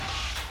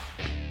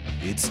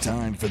It's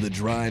time for the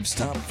Drive's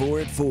Top 4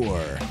 at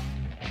 4.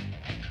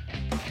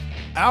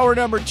 Hour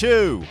number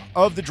 2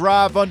 of the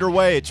Drive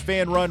underway. It's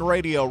Fan Run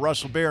Radio.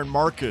 Russell Bear and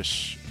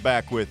Marcus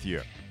back with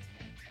you.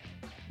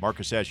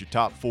 Marcus has your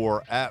top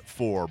 4 at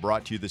 4,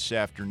 brought to you this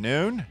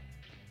afternoon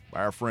by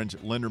our friends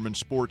at Linderman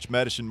Sports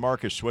Medicine.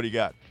 Marcus, what do you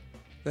got?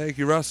 Thank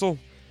you, Russell.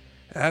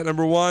 At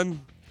number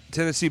 1,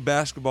 Tennessee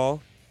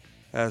basketball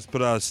has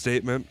put out a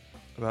statement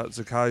about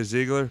Zakai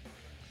Ziegler,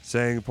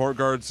 saying point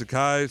guard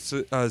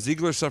Zakai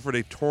Ziegler suffered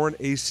a torn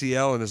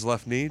ACL in his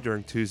left knee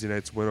during Tuesday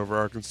night's win over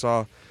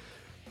Arkansas.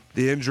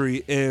 The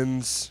injury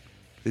ends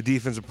the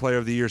Defensive Player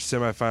of the Year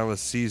semifinalist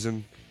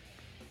season.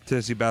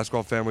 Tennessee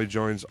basketball family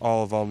joins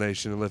all of All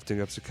Nation in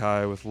lifting up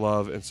Zakai with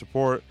love and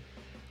support.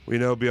 We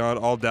know beyond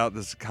all doubt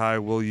that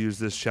Zakai will use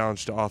this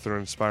challenge to author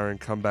an inspiring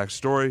comeback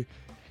story.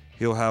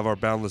 He'll have our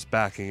boundless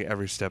backing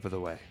every step of the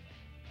way.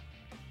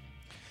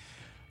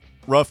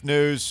 Rough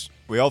news.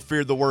 We all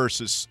feared the worst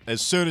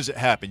as soon as it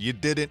happened. You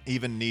didn't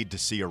even need to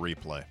see a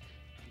replay.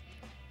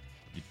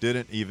 You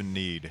didn't even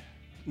need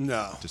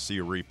to see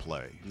a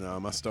replay. No,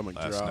 my stomach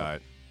last dropped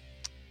night.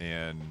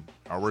 And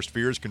our worst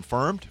fears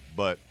confirmed,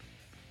 but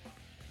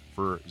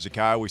for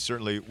Zakai, we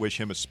certainly wish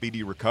him a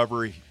speedy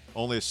recovery.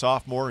 Only a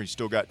sophomore. He's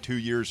still got 2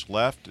 years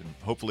left, and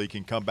hopefully he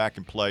can come back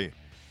and play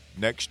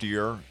next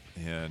year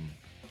and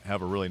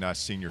have a really nice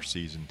senior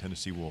season.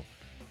 Tennessee will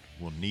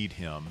need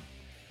him.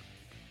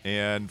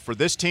 And for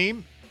this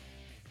team,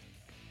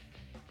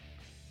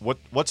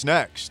 what's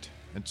next?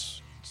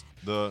 It's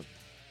the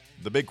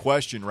big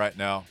question right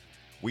now.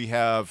 We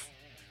have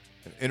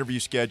an interview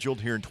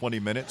scheduled here in 20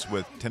 minutes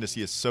with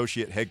Tennessee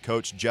Associate Head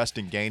Coach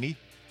Justin Gainey,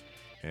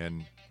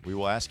 and we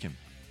will ask him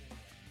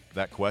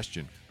that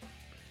question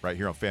right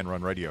here on Fan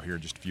Run Radio here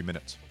in just a few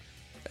minutes.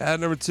 At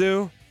number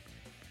 2,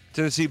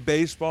 Tennessee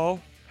baseball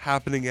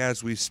happening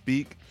as we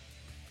speak,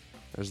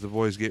 as the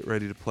boys get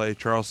ready to play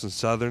Charleston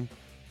Southern,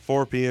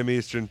 4 p.m.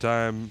 Eastern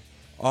Time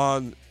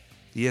on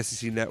the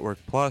SEC Network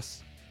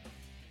Plus.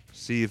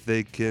 See if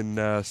they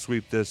can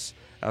sweep this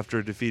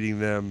after defeating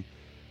them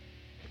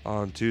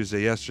on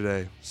Tuesday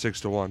yesterday,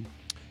 6-1.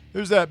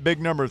 Who's that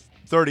big number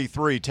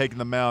 33 taking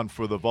the mound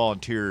for the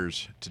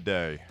Volunteers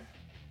today?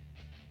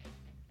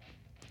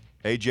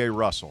 A.J.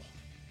 Russell,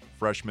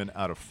 freshman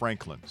out of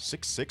Franklin,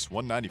 6'6",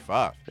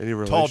 195. Any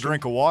relation? Tall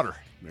drink of water.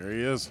 There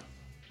he is.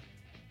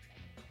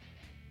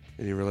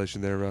 Any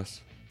relation there,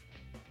 Russ?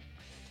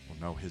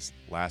 Well, no, his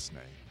last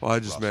name. Well, I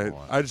just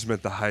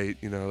meant the height.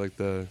 You know, like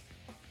the.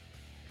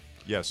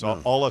 Yes,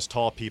 all us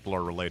tall people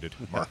are related.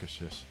 Marcus,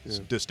 yes, it's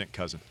a distant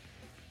cousin.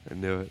 I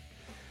knew it.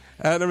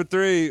 At number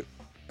 3,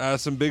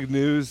 some big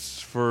news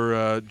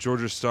for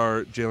Georgia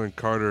star Jalen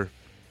Carter.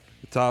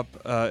 The top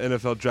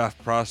NFL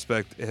draft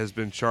prospect has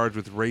been charged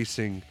with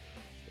racing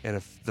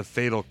in the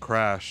fatal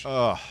crash.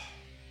 I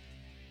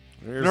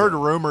heard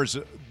rumors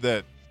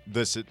that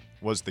this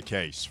was the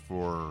case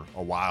for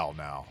a while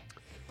now.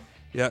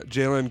 Yeah,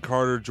 Jalen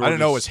Carter. I didn't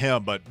know it was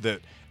him, but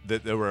that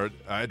there were.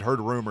 I had heard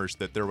rumors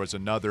that there was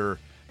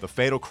the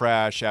fatal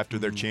crash after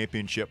their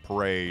championship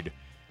parade.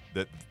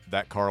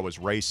 That car was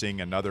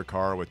racing another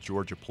car with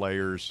Georgia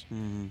players.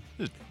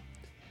 It's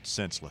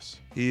senseless.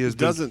 It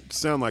doesn't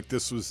sound like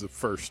this was the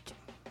first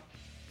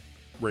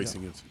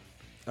racing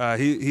incident.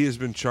 He has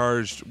been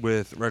charged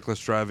with reckless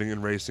driving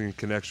and racing in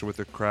connection with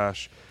a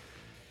crash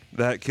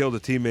that killed a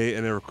teammate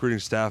and a recruiting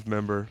staff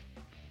member.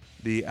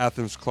 The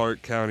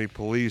Athens-Clarke County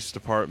Police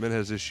Department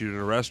has issued an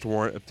arrest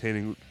warrant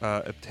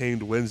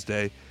obtained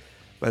Wednesday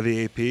by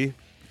the AP,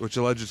 which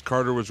alleges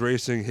Carter was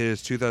racing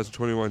his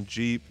 2021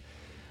 Jeep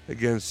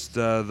against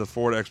the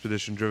Ford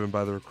Expedition driven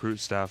by the recruit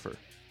staffer.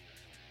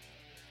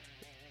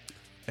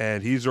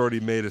 And he's already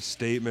made a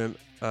statement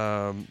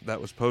that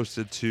was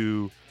posted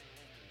to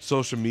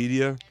social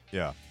media,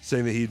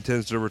 saying that he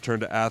intends to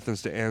return to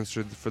Athens to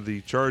answer for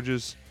the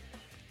charges.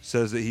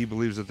 Says that he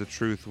believes that the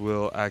truth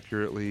will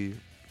accurately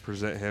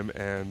present him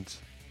and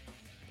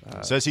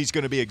says he's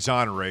going to be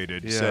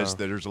exonerated. Says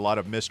that there's a lot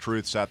of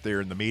mistruths out there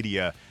in the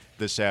media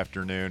this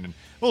afternoon, and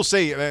we'll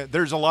see.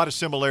 There's a lot of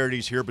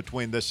similarities here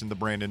between this and the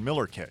Brandon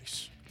Miller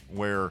case,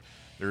 where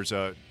there's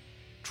a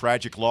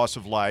tragic loss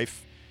of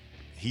life.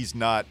 He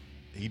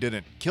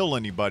didn't kill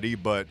anybody,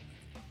 but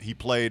he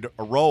played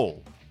a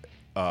role,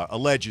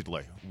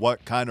 allegedly.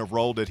 What kind of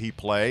role did he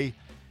play?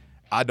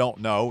 I don't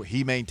know.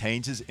 He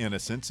maintains his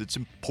innocence. It's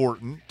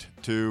important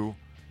to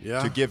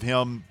give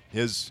him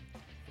his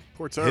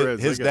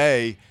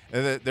day.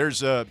 And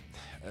there's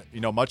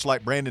much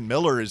like Brandon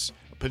Miller is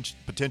a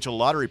potential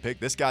lottery pick,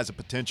 this guy's a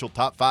potential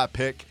top 5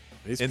 pick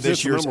in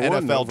this year's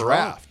NFL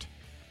draft.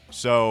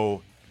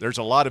 So there's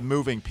a lot of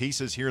moving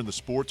pieces here in the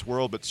sports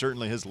world, but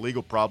certainly his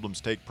legal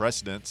problems take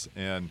precedence.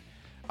 And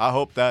I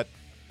hope that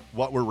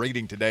what we're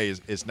reading today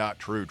is not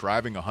true.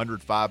 Driving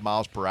 105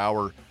 miles per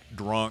hour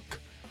drunk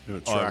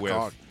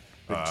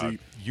with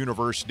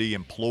university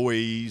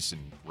employees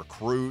and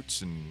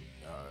recruits, and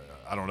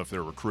I don't know if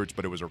they're recruits,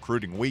 but it was a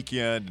recruiting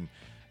weekend, and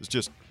it's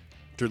just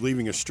they're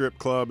leaving a strip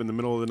club in the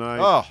middle of the night.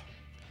 Oh,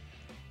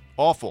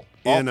 awful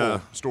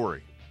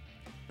story.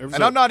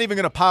 And I'm not even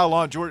going to pile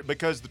on Jordan,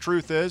 because the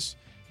truth is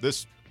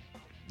this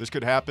This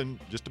could happen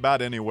just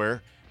about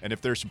anywhere. And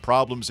if there's some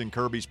problems in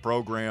Kirby's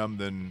program,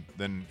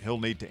 then he'll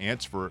need to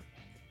answer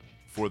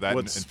for that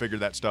and figure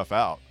that stuff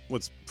out.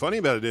 What's funny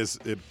about it is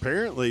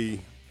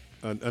apparently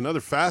another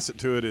facet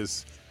to it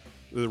is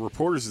the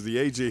reporters of the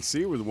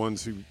AJC were the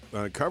ones who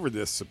covered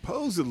this.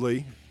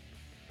 Supposedly,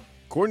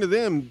 according to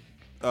them,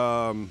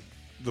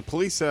 the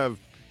police have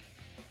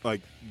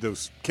like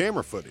those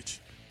camera footage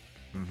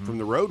from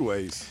the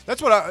roadways.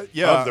 That's what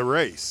of the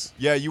race.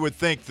 Yeah, you would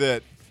think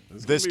that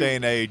this day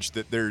and age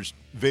that there's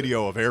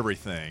video of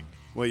everything.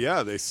 Well,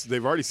 yeah,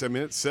 they've already said. I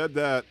mean, it said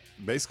that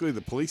basically the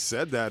police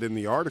said that in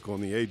the article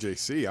in the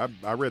AJC.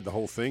 I read the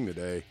whole thing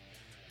today.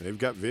 They've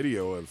got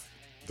video of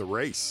the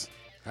race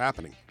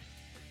happening.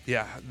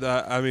 Yeah,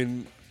 I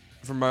mean,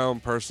 from my own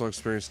personal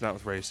experience, not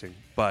with racing,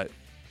 but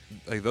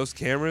like those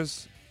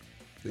cameras,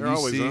 they're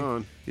always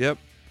on. Yep,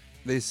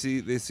 they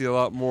see a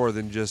lot more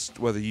than just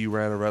whether you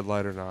ran a red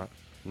light or not.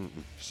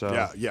 So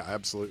yeah,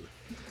 absolutely.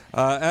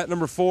 At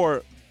number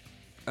 4,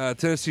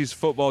 Tennessee's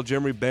football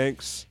Jeremy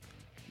Banks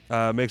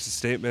makes a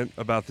statement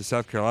about the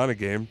South Carolina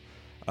game.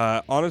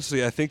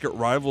 Honestly, I think it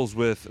rivals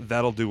with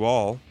 "That'll Do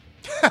All."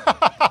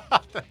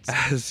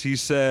 As he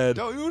said,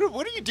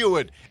 what are you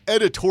doing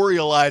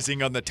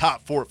editorializing on the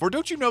top 4?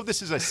 Don't you know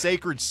this is a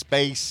sacred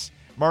space,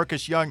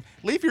 Marcus Young?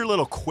 Leave your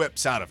little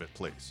quips out of it,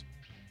 please.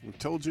 I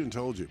told you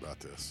about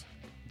this.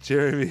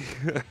 Jeremy,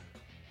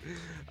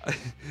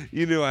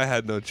 you knew I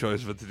had no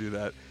choice but to do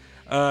that.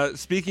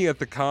 Speaking at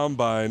the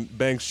Combine,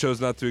 Banks chose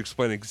not to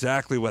explain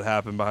exactly what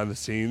happened behind the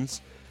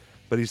scenes,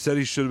 but he said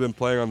he should have been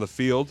playing on the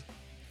field.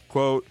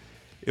 Quote,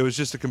 "It was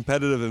just a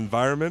competitive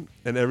environment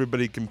and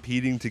everybody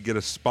competing to get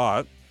a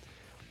spot.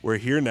 We're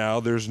here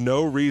now. There's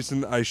no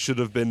reason I should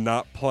have been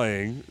not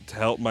playing to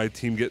help my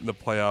team get in the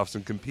playoffs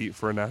and compete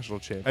for a national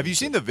championship." Have you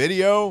seen the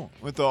video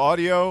with the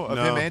audio of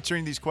No. him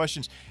answering these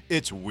questions?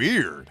 It's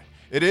weird.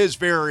 It is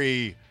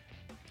very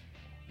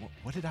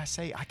 – what did I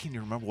say? I can't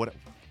even remember what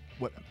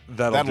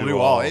That'll do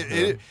all.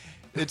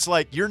 It's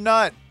like you're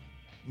not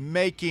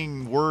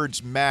making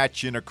words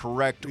match in a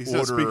correct He's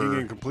order. not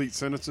speaking in complete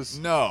sentences.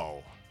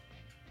 No.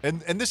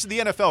 And this is the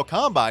NFL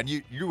Combine.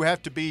 You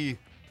have to be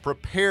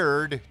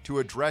prepared to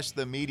address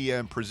the media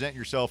and present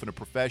yourself in a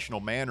professional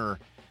manner.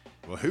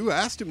 Well, who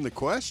asked him the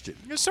question?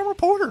 It's some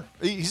reporter.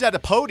 He's at a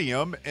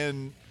podium,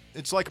 and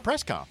it's like a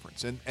press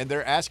conference. And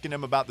they're asking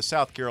him about the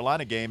South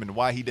Carolina game and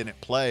why he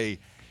didn't play.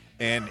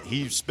 And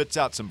he spits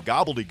out some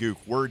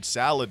gobbledygook word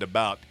salad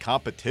about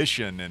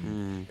competition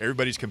and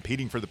everybody's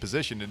competing for the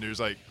position. And there's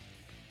like,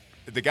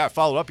 the guy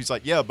followed up. He's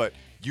like, yeah, but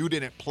you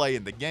didn't play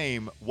in the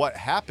game. What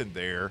happened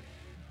there?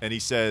 And he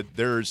said,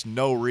 there's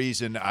no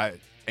reason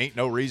ain't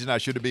no reason I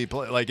should have been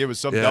playing. Like it was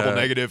some double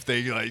negative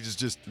thing. Like it's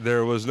just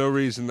there was no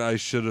reason I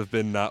should have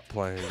been not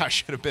playing. I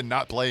should have been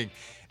not playing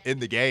in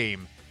the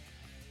game.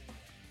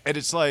 And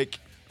it's like,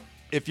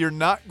 if you're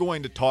not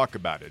going to talk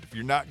about it, if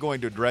you're not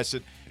going to address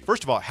it,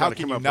 first of all, how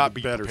can you not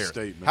be prepared?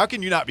 Statement. How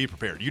can you not be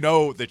prepared? You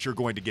know that you're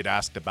going to get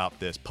asked about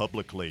this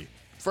publicly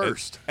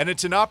first. And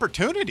it's an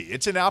opportunity.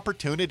 It's an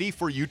opportunity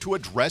for you to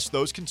address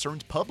those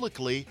concerns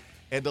publicly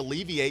and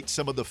alleviate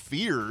some of the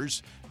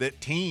fears that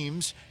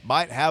teams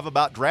might have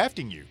about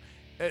drafting you.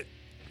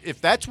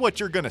 If that's what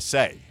you're going to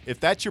say, if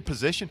that's your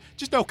position,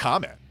 just no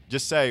comment.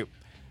 Just say,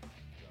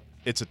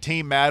 it's a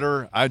team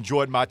matter. I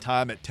enjoyed my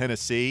time at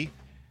Tennessee.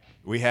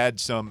 We had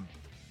some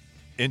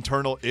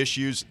internal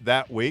issues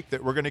that week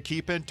that we're going to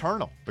keep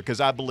internal because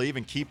I believe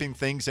in keeping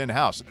things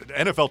in-house.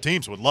 NFL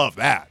teams would love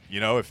that,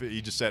 if he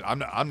just said,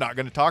 I'm not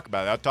going to talk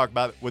about it. I'll talk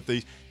about it with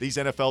these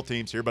NFL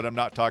teams here, but I'm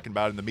not talking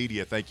about it in the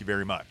media. Thank you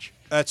very much.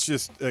 That's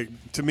just,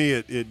 to me,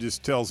 it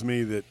just tells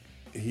me that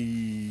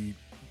he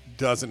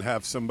doesn't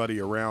have somebody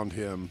around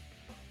him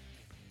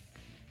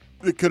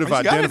that could have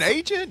identified. He's got an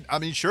agent. I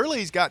mean, surely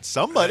he's got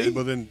somebody.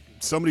 But then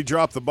somebody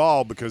dropped the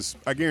ball because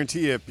I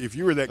guarantee you, if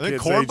you were that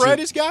kid's Cornbread agent,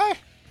 his guy?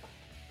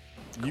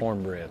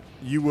 Cornbread.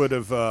 You would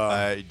have.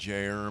 Hey,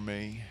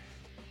 Jeremy.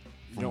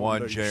 From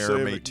one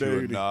Jeremy to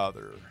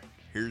another.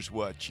 Here's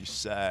what you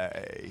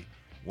say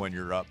when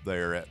you're up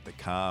there at the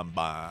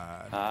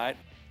Combine. All right.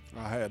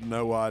 I had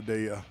no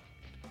idea.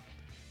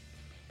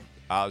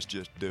 I was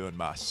just doing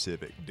my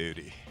civic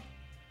duty.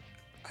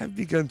 I've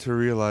begun to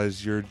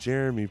realize your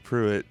Jeremy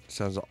Pruitt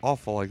sounds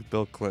awful like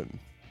Bill Clinton.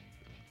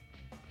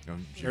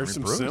 There's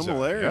some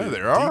similarities. Yeah,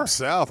 there are. Deep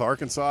South,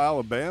 Arkansas,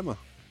 Alabama.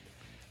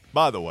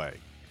 By the way,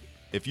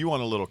 if you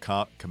want a little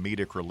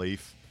comedic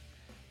relief,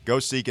 go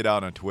seek it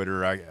out on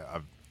Twitter.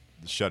 I've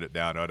shut it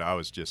down. I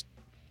was just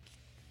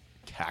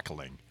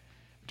cackling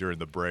during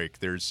the break.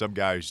 There's some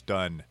guy who's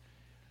done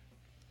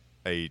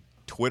a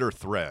Twitter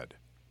thread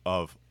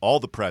of all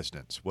the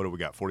presidents. What do we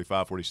got,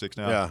 45, 46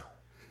 now? Yeah.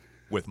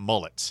 With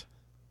mullets.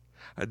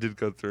 I did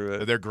go through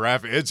it. They're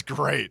graphic. It's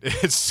great.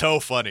 It's so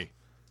funny.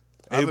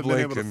 I haven't been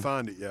able to Lincoln.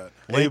 find it yet.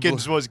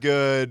 Lincoln's was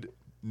good.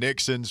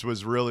 Nixon's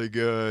was really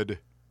good.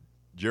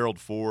 Gerald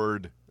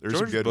Ford. There's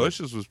George some good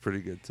Bush's was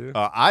pretty good, too.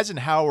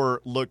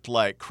 Eisenhower looked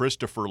like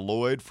Christopher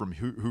Lloyd from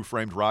Who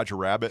Framed Roger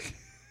Rabbit.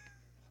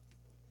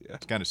 Yeah.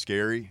 It's kind of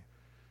scary.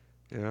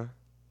 Yeah.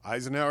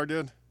 Eisenhower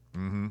did?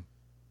 Mm-hmm.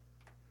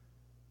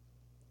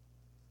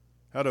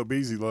 How'd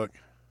Obeezy look?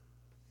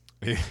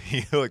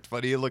 He looked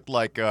funny. He looked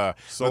like a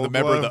Soul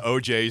member of Glow?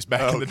 the OJs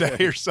back in the day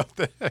Okay. or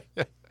something.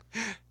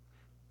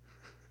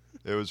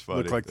 It was funny.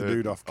 Looked like the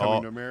dude off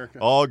Coming to America.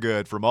 All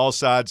good from all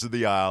sides of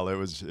the aisle. It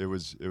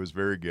was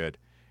very good.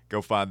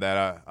 Go find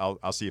that.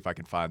 I'll see if I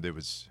can find it.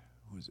 Was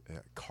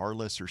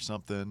Carlos or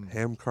something?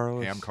 Ham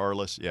Carlos. Ham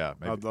Carlos. Yeah,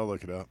 maybe. I'll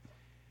look it up.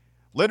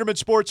 Linderman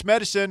Sports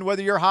Medicine,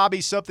 whether your hobby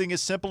is something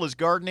as simple as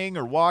gardening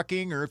or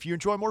walking, or if you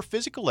enjoy more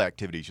physical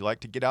activities, you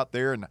like to get out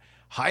there and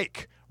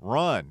hike,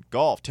 run,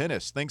 golf,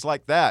 tennis, things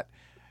like that.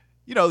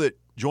 You know that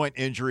joint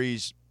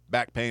injuries,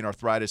 back pain,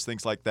 arthritis,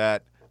 things like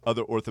that,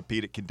 other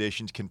orthopedic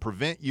conditions can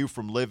prevent you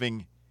from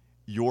living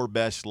your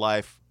best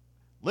life.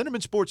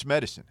 Linderman Sports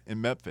Medicine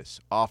in Memphis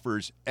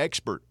offers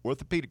expert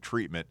orthopedic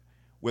treatment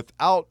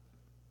without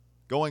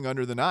going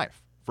under the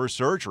knife for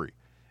surgery.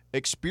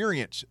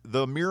 Experience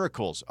the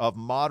miracles of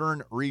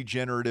modern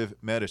regenerative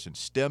medicine,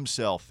 stem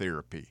cell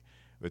therapy,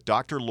 with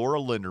Dr. Laura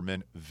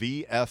Linderman,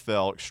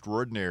 VFL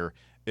extraordinaire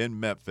in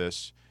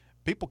Memphis.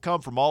 People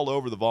come from all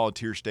over the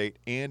volunteer state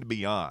and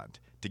beyond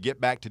to get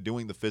back to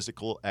doing the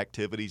physical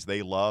activities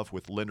they love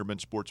with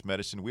Linderman Sports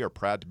Medicine. We are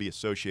proud to be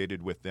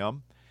associated with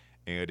them.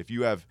 And if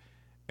you have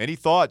any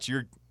thoughts,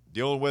 you're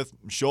dealing with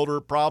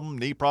shoulder problem,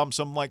 knee problem,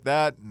 something like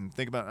that, and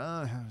think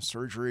about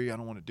surgery, I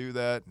don't want to do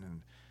that,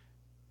 and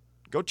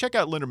go check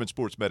out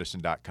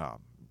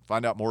LindermanSportsMedicine.com.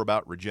 Find out more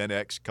about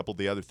RegenX, a couple of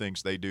the other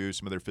things they do,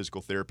 some of their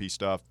physical therapy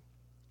stuff.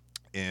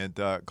 And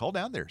call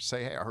down there.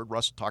 Say, hey, I heard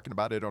Russell talking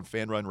about it on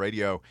Fan Run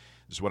Radio.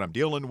 This is what I'm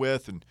dealing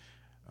with. And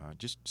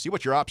just see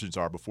what your options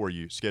are before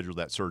you schedule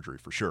that surgery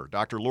for sure.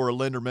 Dr. Laura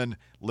Linderman,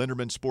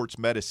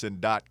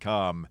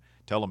 LindermanSportsMedicine.com.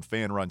 Tell them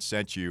Fan Run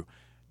sent you.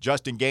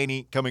 Justin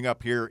Gainey coming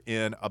up here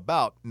in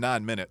about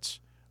 9 minutes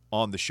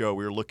on the show.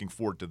 We're looking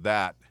forward to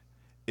that.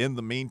 In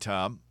the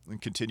meantime, we'll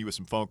continue with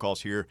some phone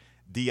calls here.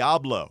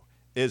 Diablo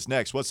is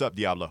next. What's up,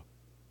 Diablo?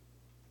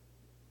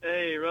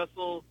 Hey,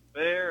 Russell,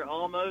 Bear,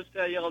 almost.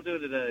 How y'all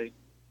doing today?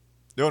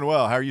 Doing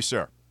well. How are you,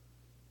 sir?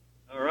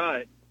 All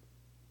right.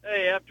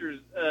 Hey, after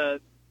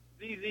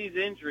ZZ's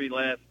injury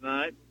last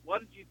night, what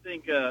did you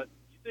think? Do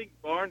you think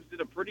Barnes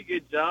did a pretty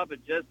good job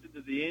adjusting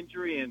to the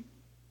injury and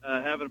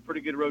having a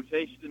pretty good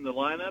rotation in the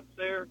lineups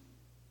there?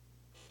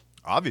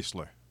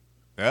 Obviously.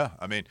 Yeah.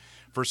 I mean,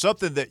 for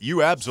something that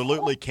you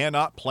absolutely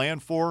cannot plan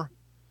for,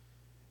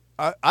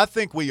 I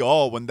think we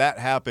all, when that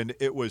happened,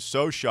 it was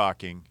so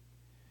shocking.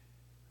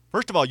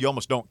 First of all, you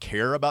almost don't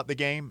care about the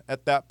game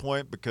at that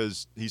point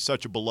because he's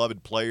such a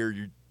beloved player.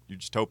 You're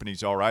just hoping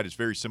he's all right. It's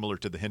very similar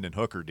to the Hendon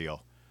Hooker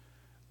deal.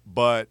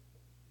 But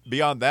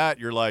beyond that,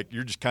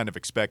 you're just kind of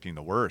expecting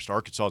the worst.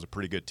 Arkansas is a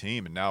pretty good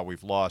team, and now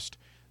we've lost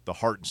the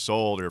heart and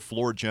soul, their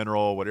floor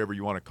general, whatever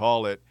you want to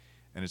call it.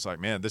 And it's like,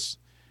 man, this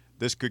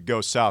could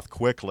go south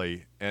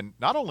quickly. And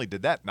not only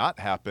did that not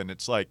happen,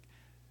 it's like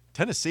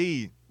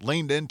Tennessee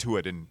leaned into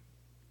it and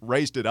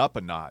raised it up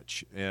a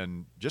notch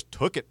and just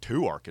took it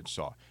to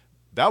Arkansas.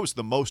 That was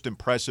the most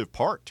impressive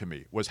part to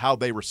me, was how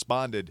they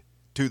responded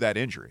to that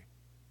injury.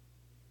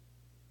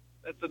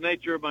 That's the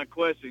nature of my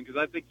question, because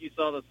I think you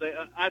saw the same.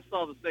 I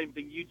saw the same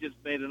thing you just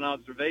made an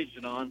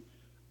observation on,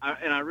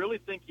 and I really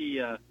think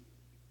he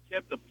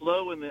kept the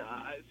flow. It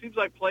seems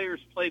like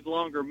players played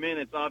longer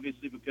minutes,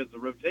 obviously because the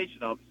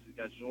rotation obviously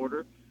got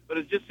shorter. But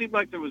it just seemed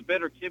like there was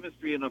better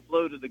chemistry and a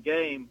flow to the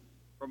game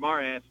from our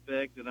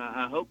aspect, and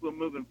I hope we're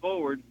moving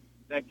forward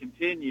that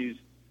continues.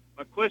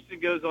 My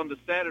question goes on to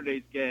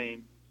Saturday's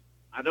game.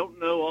 I don't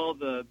know all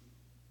the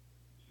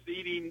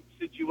seeding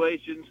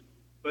situations,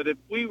 but if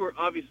we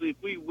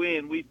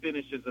win, we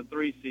finish as a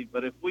 3 seed.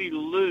 But if we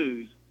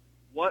lose,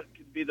 what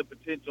could be the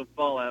potential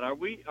fallout? Are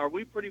we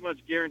pretty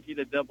much guaranteed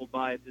a double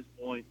bye at this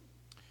point?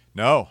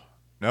 No.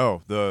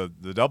 The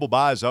double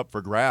bye is up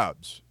for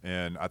grabs,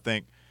 and I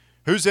think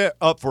who's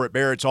up for it,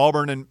 Bear? It's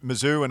Auburn and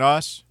Mizzou and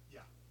us.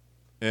 Yeah.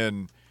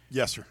 And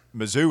Yes, sir.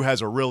 Mizzou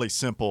has a really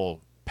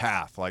simple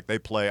path. Like they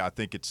play, I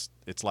think it's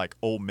like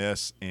Ole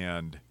Miss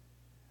and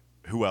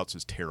who else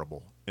is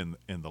terrible in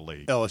the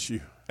league?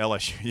 LSU.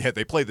 Yeah,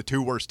 they play the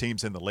two worst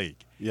teams in the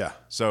league. Yeah.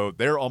 So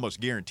they're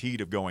almost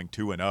guaranteed of going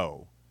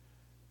 2-0.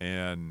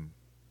 And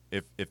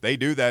if they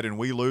do that and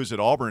we lose at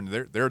Auburn,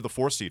 they're the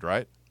 4th seed,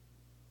 right?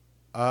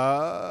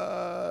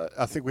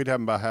 I think we'd have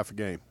them by half a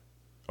game.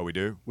 Oh, we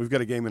do? We've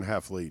got a game and a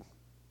half lead.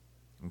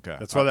 Okay.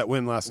 That's why that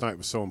win last night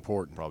was so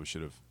important. Probably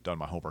should have done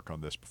my homework on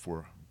this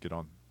before I get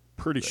on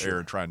Pretty the sure. air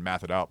and try and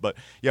math it out. But,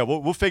 yeah,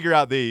 we'll figure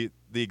out the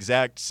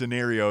exact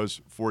scenarios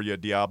for you,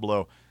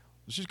 Diablo.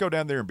 Let's just go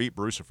down there and beat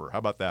Brucifer. How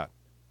about that?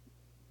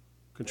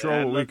 Control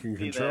Yeah, I'd what we love to can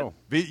see control.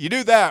 If you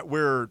do that,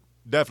 we're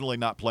definitely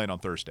not playing on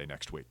Thursday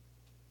next week.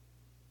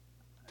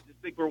 I just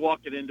think we're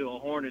walking into a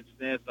hornet's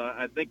nest.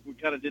 I think we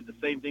kind of did the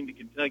same thing to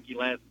Kentucky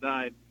last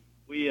night.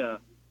 We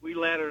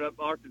laddered up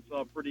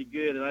Arkansas pretty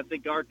good, and I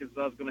think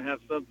Arkansas is going to have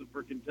something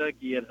for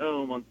Kentucky at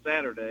home on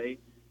Saturday.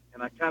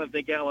 And I kind of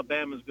think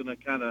Alabama's going to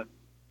kind of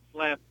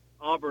slap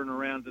Auburn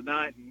around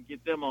tonight and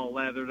get them all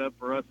lathered up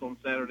for us on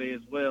Saturday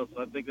as well.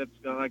 So I think that's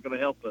not going to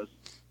help us.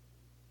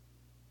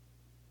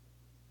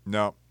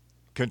 No.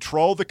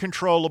 Control the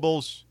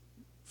controllables.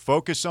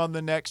 Focus on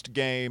the next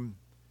game.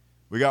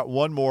 We got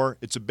one more.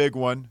 It's a big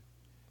one,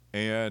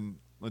 and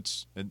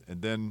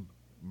then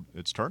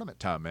it's tournament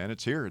time, man.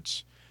 It's here.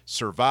 It's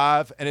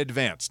survive and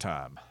advance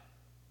time.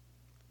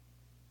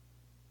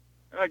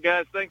 All right,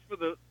 guys. Thanks for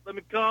let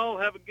me call.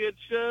 Have a good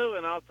show,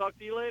 and I'll talk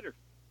to you later.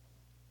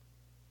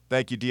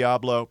 Thank you,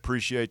 Diablo.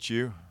 Appreciate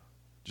you.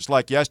 Just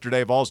like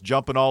yesterday, Vols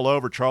jumping all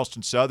over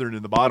Charleston Southern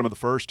in the bottom of the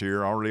first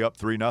here, already up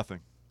 3-0.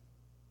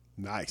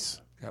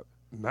 Nice. Yep.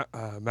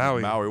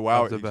 Maui.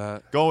 Wow. The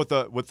bat. Going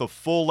with the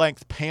full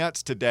length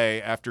pants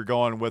today after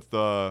going with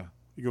the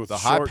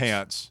high shorts.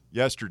 pants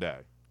yesterday.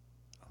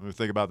 What do you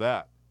think about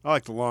that? I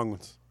like the long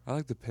ones. I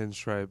like the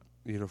pinstripe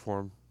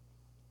uniform.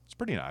 It's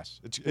pretty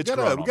nice. It's We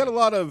got a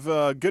lot of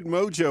good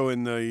mojo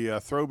in the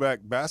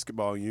throwback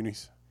basketball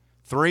unis.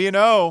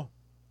 3-0.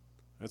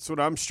 That's what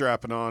I'm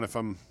strapping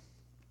on.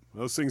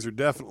 Those things are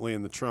definitely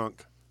in the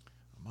trunk.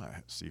 I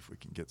might see if we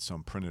can get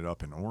some printed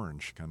up in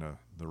orange, kind of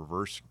the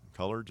reverse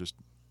color. Just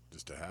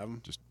to have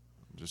them.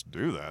 Just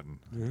do that.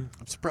 And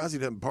I'm surprised he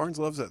doesn't. Barnes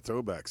loves that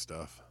throwback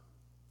stuff.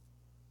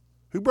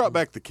 Who brought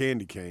back the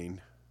candy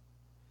cane?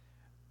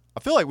 I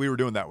feel like we were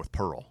doing that with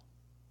Pearl.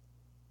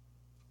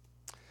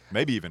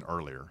 Maybe even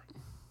earlier.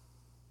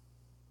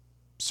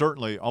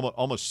 Certainly,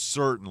 almost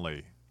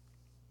certainly,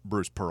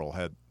 Bruce Pearl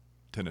had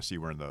Tennessee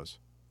wearing those.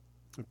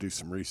 I'll do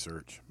some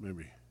research.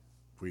 Maybe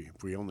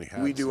if we only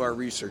have. We do our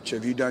research.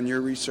 Have you done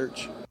your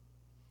research?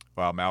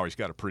 Wow, Maui's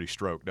got a pretty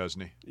stroke,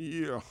 doesn't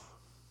he? Yeah,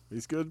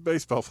 he's a good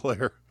baseball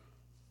player.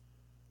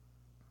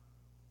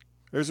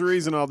 There's a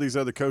reason all these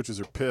other coaches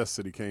are pissed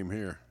that he came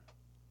here.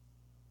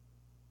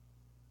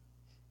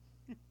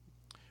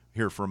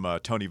 Hear from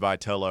Tony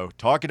Vitello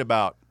talking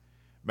about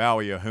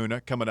Maui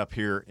Ahuna coming up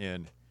here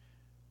in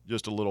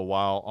just a little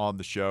while on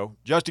the show.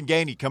 Justin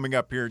Gainey coming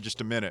up here in just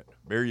a minute.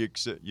 Barry,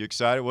 you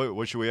excited?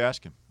 What should we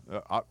ask him?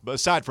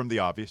 Aside from the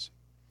obvious.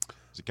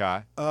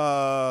 Zakai?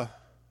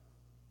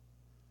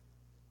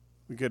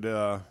 We could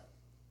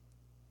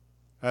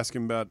ask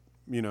him about,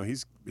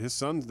 his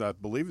son, I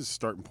believe, is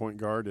starting point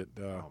guard at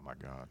Oh, my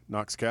God.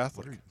 Knox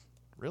Catholic.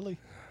 Really?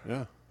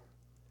 Yeah.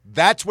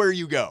 That's where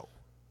you go.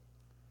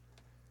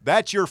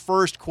 That's your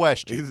first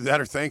question. Either that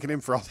or thanking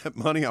him for all that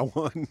money I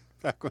won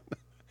back when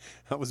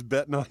I was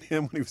betting on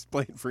him when he was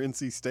playing for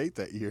NC State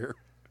that year.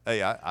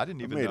 Hey, I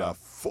didn't even made know. a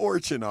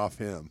fortune off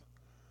him.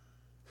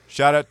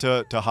 Shout out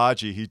to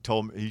Haji. He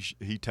told me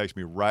he texted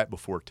me right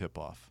before tip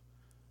off.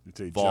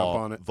 Did he jump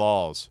on it?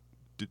 Vols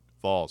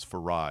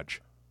for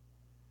Raj.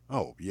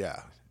 Oh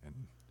yeah,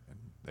 and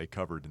they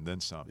covered and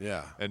then some.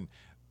 Yeah, and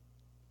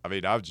I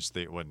mean I was just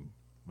thinking when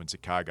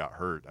Zakai got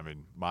hurt. I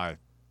mean my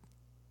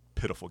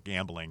pitiful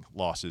gambling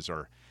losses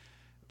are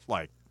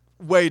like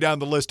way down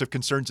the list of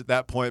concerns at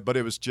that point. But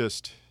it was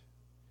just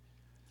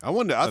I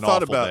thought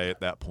awful about day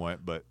at that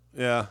point. But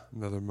yeah,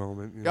 another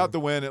moment. Got the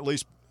win at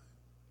least.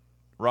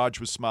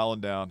 Raj was smiling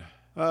down.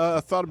 I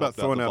thought about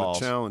throwing out balls.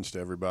 a challenge to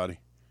everybody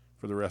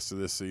for the rest of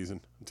this season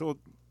until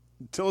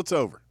it's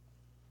over.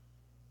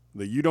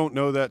 The you don't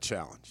know that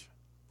challenge.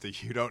 The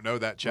you don't know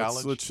that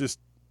challenge. Let's just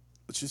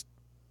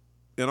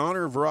in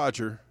honor of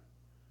Roger,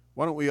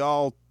 why don't we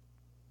all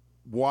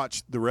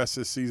watch the rest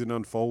of this season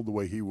unfold the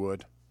way he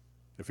would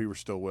if he were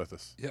still with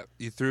us? Yep.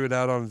 You threw it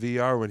out on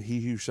VR when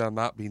He Who Shall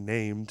Not Be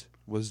Named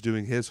was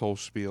doing his whole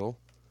spiel.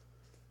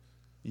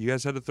 You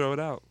guys had to throw it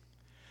out.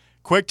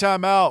 Quick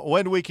timeout.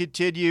 When we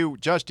continue,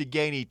 Justin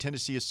Gainey,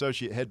 Tennessee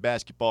Associate Head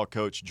Basketball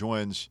Coach,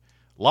 joins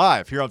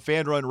live here on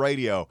Fan Run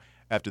Radio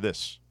after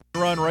this.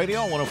 Fan Run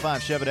Radio,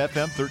 105.7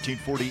 FM,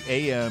 1340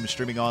 AM,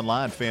 streaming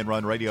online,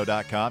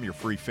 fanrunradio.com, your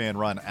free Fan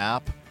Run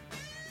app.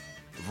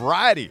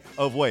 Variety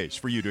of ways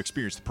for you to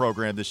experience the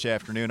program this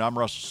afternoon. I'm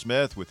Russell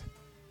Smith with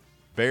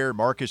Bear,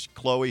 Marcus,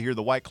 Chloe here,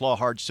 the White Claw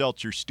Hard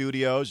Seltzer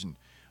Studios, and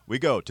we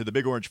go to the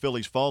Big Orange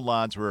Phillies phone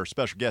lines where our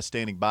special guest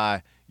standing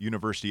by,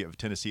 University of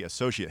Tennessee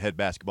Associate Head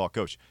Basketball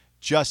Coach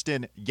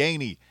Justin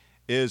Gainey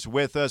is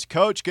with us.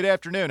 Coach, good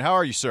afternoon. How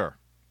are you, sir?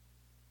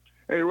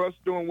 Hey, Russ,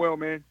 doing well,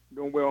 man.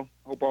 Doing well.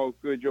 Hope all's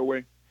good your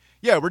way.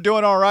 Yeah, we're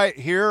doing all right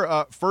here.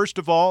 First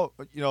of all,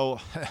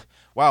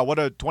 wow, what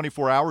a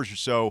 24 hours or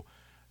so.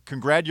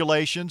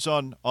 Congratulations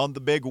on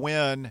the big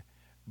win,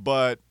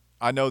 but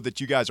I know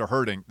that you guys are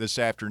hurting this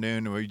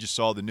afternoon. We just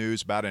saw the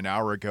news about an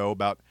hour ago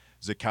about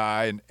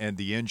Zakai and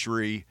the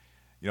injury.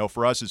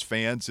 For us as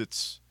fans,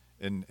 it's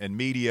and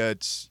media,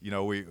 it's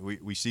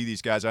we see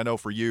these guys. I know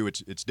for you,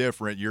 it's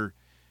different. You're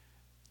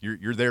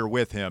there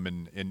with him,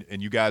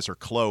 and you guys are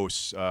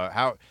close.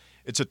 How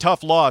it's a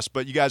tough loss,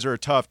 but you guys are a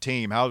tough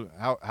team.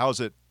 How's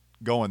it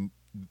going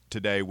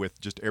today with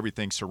just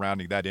everything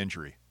surrounding that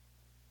injury?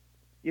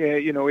 Yeah,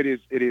 it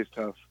is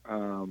tough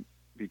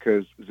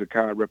because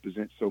Zakai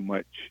represents so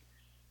much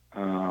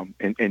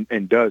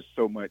and does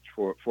so much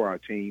for our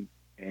team,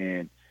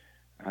 and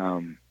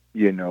on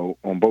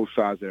both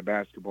sides of the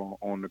basketball,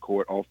 on the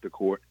court, off the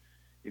court,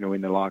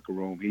 in the locker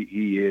room,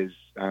 he is,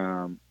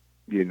 and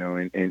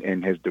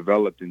has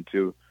developed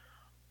into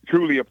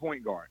truly a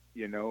point guard,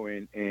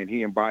 and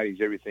he embodies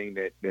everything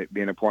that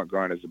being a point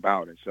guard is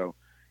about. And so,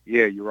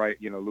 yeah, you're right.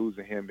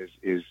 Losing him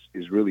is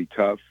really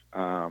tough.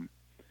 Our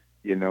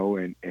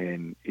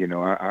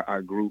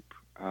group,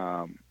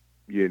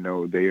 you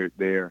know, they're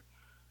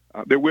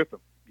with him.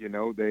 You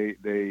know,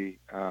 they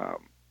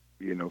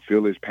you know,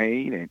 feel his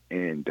pain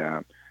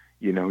and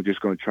you know,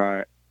 just going to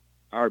try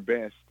our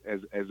best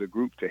as a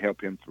group to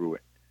help him through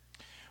it.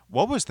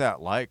 What was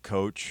that like,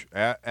 Coach,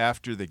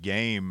 after the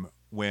game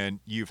when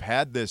you've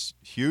had this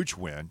huge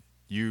win?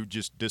 You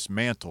just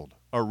dismantled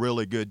a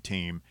really good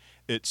team.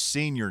 It's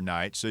senior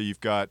night, so you've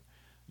got,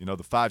 you know,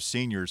 the 5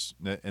 seniors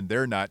and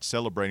they're not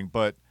celebrating,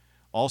 but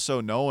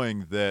also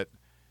knowing that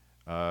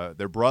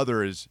their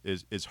brother is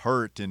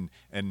hurt and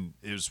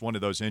it was one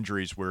of those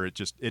injuries where it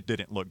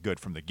didn't look good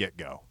from the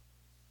get-go.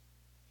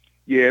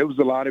 Yeah, it was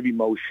a lot of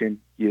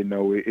emotion. You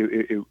know,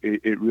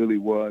 it really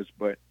was.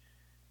 But,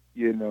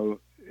 you know,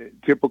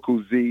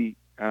 typical Z,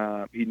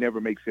 he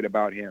never makes it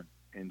about him.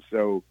 And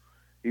so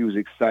he was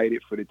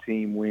excited for the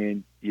team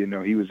win. You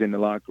know, he was in the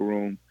locker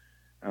room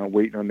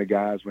waiting on the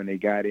guys when they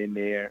got in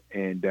there.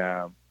 And,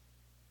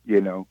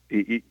 you know,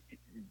 he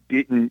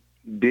didn't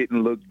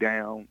look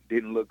down,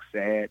 didn't look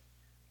sad.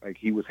 Like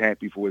he was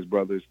happy for his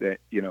brothers that,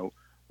 you know,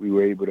 we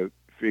were able to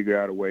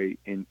figure out a way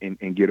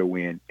and get a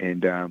win.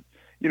 And,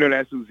 you know,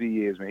 that's who Z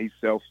is, man. He's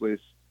selfless.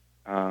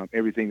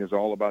 Everything is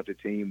all about the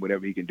team,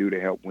 whatever he can do to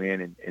help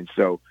win. And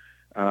so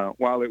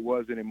while it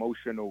was an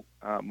emotional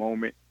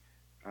moment,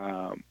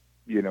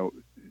 you know,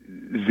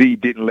 Z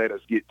didn't let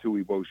us get too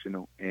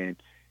emotional and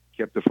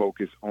kept the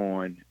focus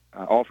on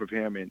off of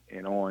him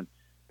and on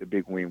the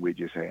big win we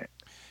just had.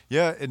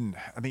 Yeah, and,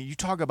 I mean, you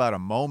talk about a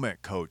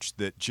moment, Coach,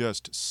 that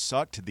just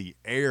sucked the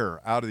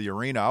air out of the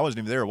arena. I wasn't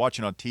even there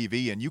watching on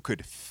TV, and you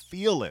could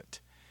feel it.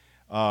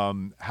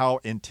 How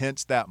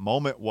intense that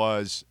moment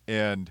was.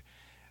 And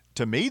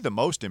to me, the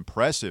most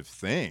impressive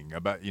thing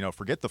about, you know,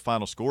 forget the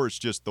final score, is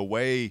just the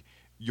way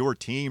your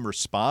team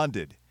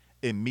responded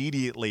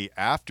immediately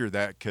after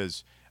that.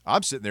 Because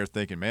I'm sitting there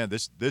thinking, man,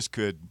 this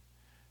might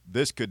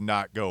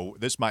not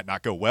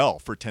go well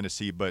for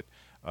Tennessee, but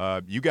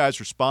you guys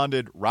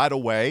responded right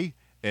away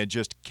and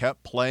just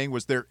kept playing.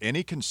 Was there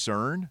any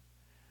concern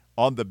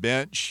on the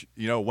bench,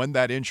 you know, when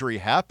that injury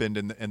happened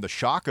and the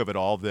shock of it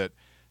all, that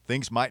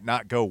things might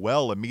not go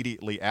well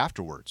immediately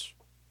afterwards?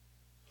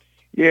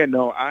 Yeah,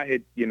 no,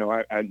 I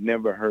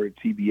never heard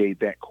TBA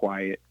that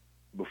quiet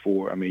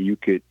before. I mean, you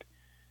could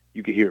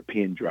hear a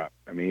pin drop.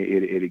 I mean,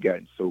 it had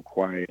gotten so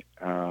quiet.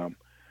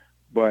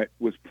 But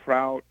was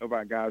proud of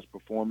our guys'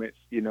 performance.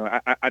 You know,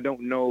 I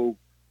don't know,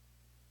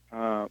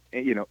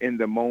 you know, in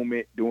the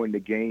moment during the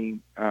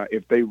game,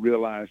 if they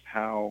realized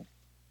how,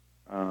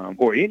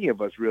 or any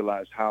of us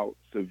realized how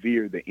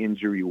severe the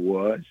injury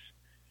was.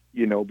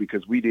 You know,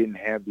 because we didn't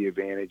have the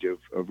advantage of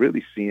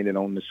really seeing it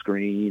on the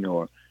screen,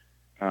 or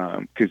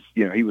because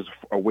you know he was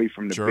away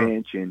from the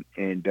bench, and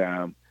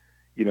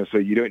you know, so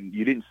you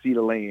didn't see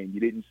the land, you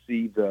didn't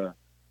see the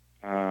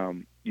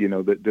you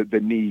know the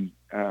knee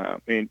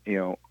and you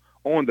know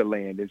on the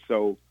land, and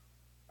so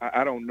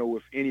I don't know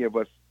if any of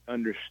us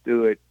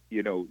understood,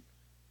 you know,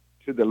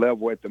 to the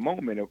level at the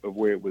moment of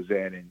where it was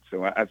at, and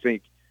so I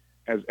think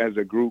as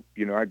a group,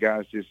 you know, our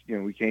guys just, you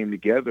know, we came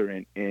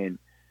together and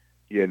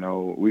you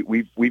know,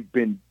 we've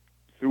been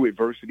through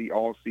adversity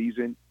all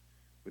season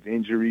with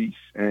injuries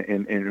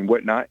and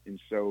whatnot, and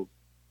so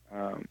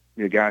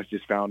the guys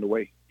just found a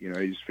way. You know,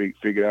 they just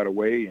figured out a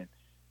way, and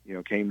you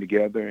know, came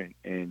together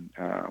and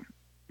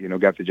you know,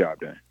 got the job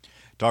done.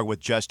 Talking with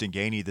Justin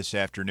Gainey this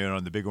afternoon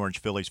on the Big Orange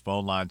Phillies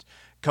phone lines.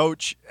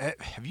 Coach,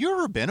 have you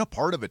ever been a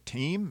part of a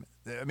team?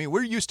 I mean,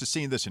 we're used to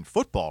seeing this in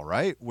football,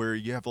 right, where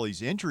you have all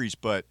these injuries,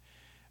 but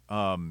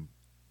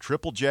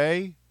Triple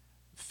J,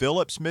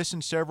 Phillips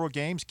missing several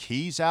games,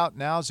 Keys out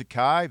now,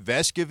 Zakai,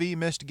 Vescovy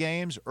missed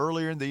games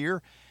earlier in the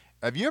year.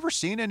 Have you ever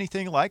seen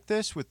anything like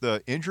this with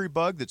the injury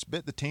bug that's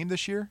bit the team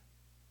this year?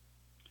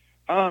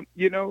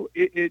 You know,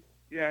 the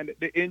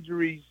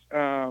injuries,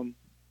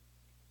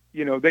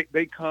 you know,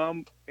 they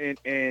come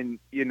and,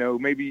 you know,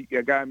 maybe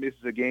a guy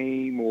misses a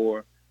game,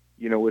 or,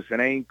 you know, it's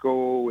an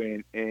ankle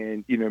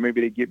and, you know,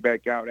 maybe they get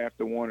back out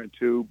after 1 or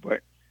 2.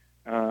 But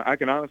I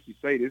can honestly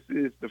say this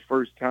is the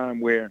first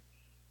time where,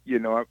 you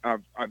know,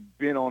 I've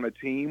been on a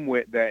team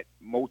where that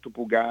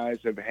multiple guys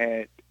have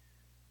had,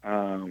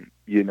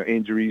 you know,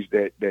 injuries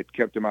that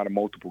kept them out of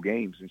multiple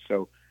games. And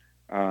so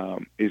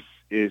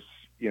it's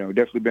you know,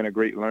 definitely been a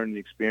great learning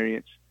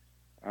experience,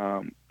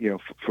 you know,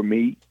 for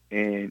me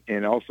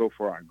and also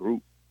for our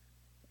group.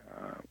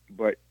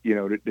 But, you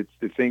know,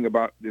 the thing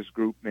about this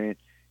group, man,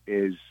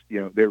 is, you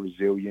know, they're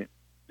resilient,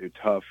 they're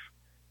tough,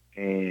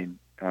 and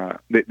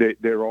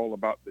they're all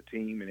about the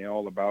team, and they're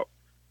all about,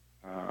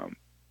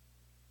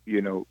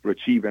 you know,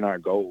 achieving our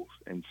goals.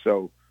 And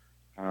so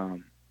I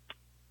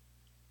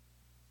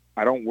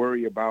don't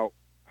worry about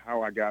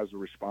how our guys will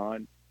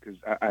respond, because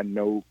I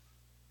know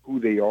who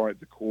they are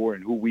at the core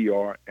and who we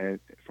are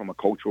from a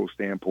cultural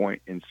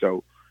standpoint. And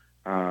so,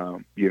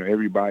 you know,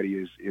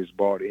 everybody is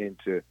bought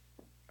into,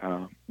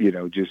 you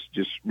know,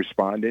 just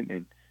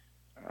responding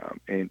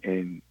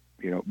and,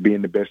 you know,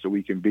 being the best that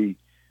we can be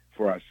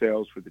for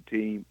ourselves, for the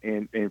team,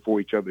 and for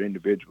each other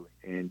individually.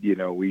 And, you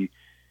know, we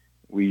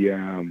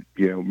you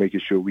know,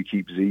 making sure we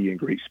keep Z in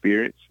great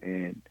spirits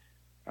and,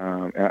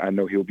 I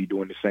know he'll be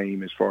doing the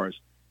same as far as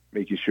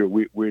making sure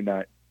we're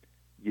not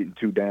getting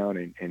too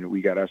down and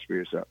we got our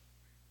spirits up.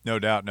 No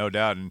doubt, no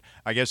doubt. And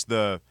I guess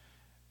the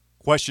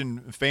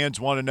question fans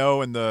want to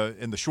know in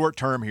the short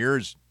term here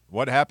is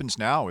what happens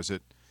now? Is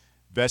it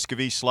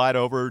Vescovi slide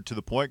over to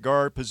the point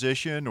guard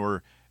position,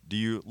 or do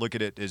you look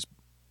at it as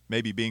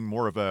maybe being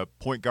more of a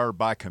point guard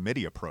by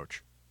committee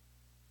approach?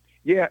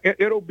 Yeah,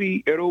 it'll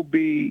be,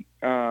 and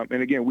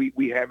again,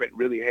 we haven't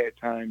really had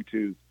time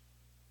to,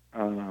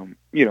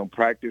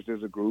 practice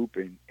as a group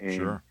and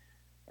Sure.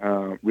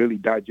 Really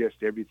digest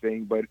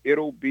everything. But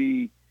it'll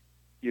be,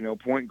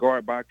 point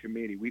guard by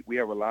committee. We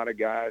have a lot of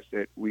guys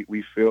that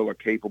we feel are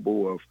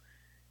capable of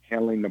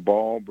handling the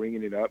ball,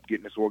 bringing it up,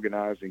 getting us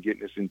organized, and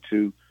getting us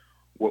into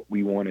what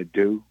we want to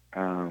do.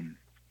 And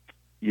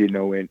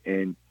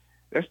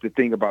that's the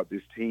thing about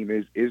this team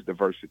is the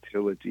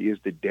versatility, is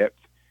the depth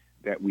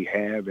that we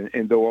have.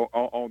 And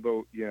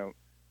although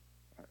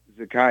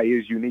Zakai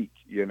is unique,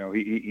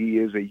 he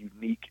is a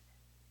unique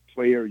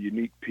player,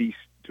 unique piece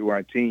to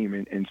our team.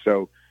 And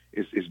so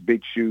it's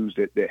big shoes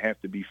that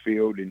have to be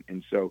filled.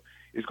 And so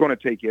it's going to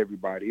take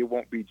everybody. It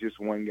won't be just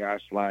one guy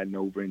sliding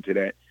over into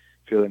that,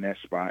 filling that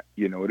spot.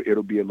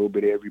 It'll be a little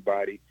bit of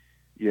everybody,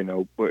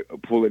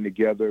 but pulling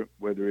together,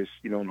 whether it's,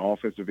 on the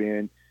offensive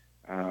end,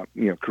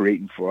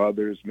 creating for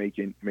others,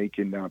 making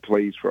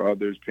plays for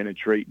others,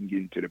 penetrating,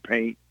 getting to the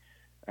paint,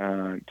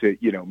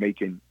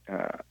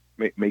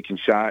 making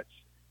shots,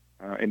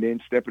 and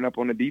then stepping up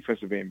on the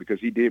defensive end, because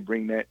he did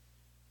bring that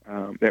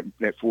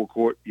full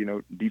court,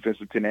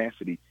 defensive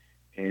tenacity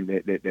and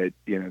that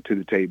to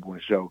the table.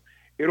 And so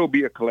it'll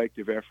be a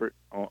collective effort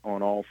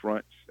on all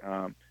fronts,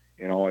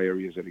 in all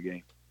areas of the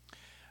game.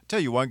 I'll tell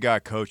you one guy,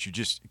 Coach, who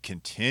just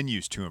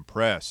continues to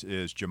impress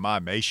is Jahmai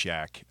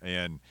Mashack.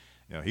 And,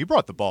 he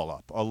brought the ball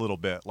up a little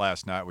bit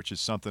last night, which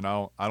is something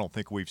I don't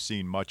think we've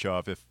seen much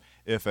of, if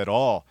at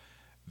all,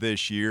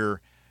 this year.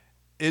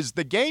 Is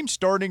the game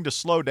starting to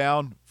slow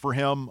down for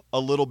him a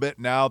little bit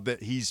now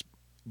that he's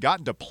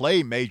gotten to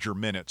play major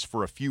minutes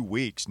for a few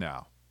weeks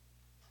now?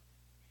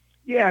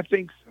 Yeah, I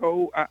think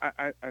so.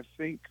 I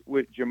think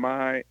with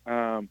Jahmai,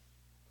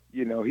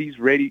 he's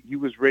ready. He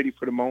was ready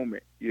for the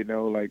moment.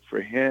 Like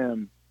for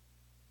him,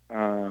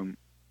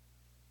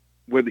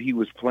 whether he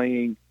was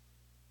playing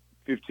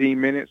 15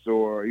 minutes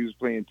or he was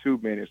playing 2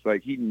 minutes,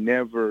 like he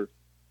never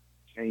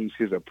changed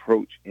his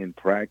approach in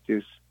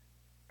practice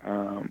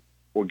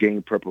or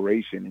game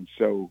preparation. And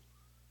so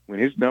when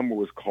his number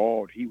was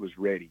called, he was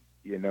ready,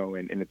 and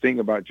the thing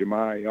about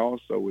Jahmai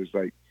also is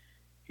like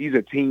he's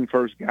a team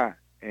first guy.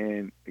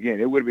 And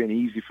again, it would have been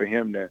easy for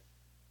him to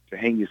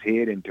hang his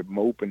head and to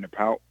mope and to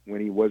pout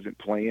when he wasn't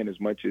playing as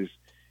much as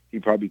he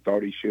probably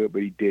thought he should,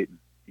 but he didn't.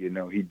 He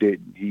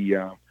didn't. He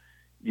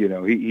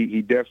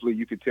definitely,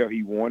 you could tell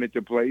he wanted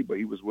to play, but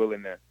he was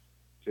willing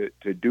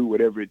to do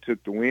whatever it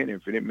took to win.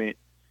 If it meant,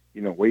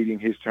 waiting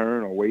his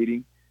turn or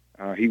waiting,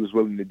 he was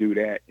willing to do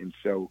that. And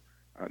so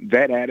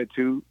that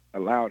attitude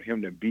allowed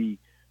him to be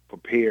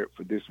prepared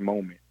for this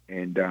moment.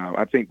 And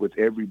I think with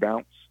every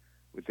bounce,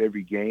 with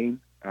every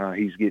game,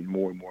 he's getting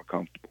more and more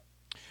comfortable.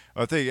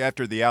 I think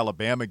after the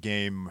Alabama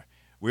game,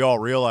 we all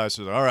realized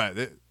that, all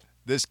right,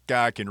 this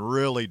guy can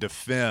really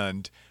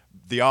defend.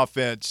 The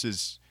offense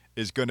is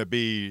going to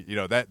be,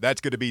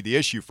 that's going to be the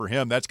issue for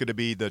him. That's going to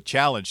be the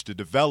challenge to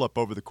develop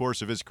over the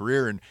course of his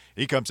career. And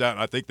he comes out,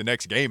 and I think the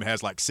next game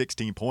has like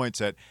 16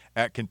 points at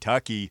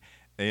Kentucky,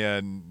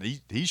 and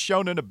he's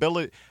shown an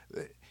ability.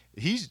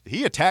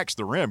 He attacks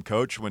the rim,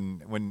 Coach.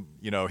 When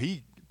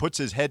he puts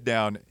his head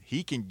down,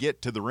 he can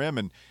get to the rim,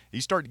 and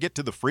he started to get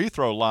to the free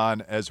throw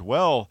line as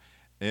well.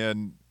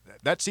 And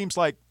that seems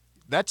like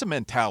that's a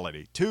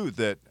mentality too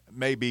that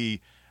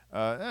maybe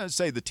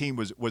say the team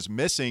was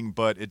missing,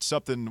 but it's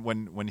something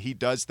when he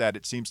does that,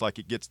 it seems like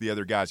it gets the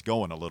other guys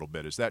going a little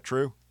bit. Is that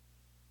true?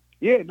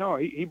 Yeah, no,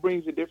 he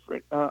brings a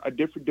different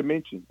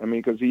dimension. I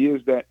mean, because he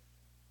is that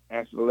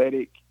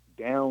athletic,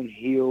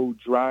 downhill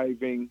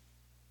driving,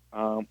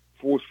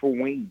 forceful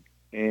wing,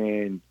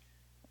 and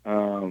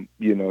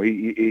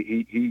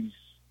he's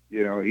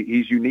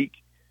unique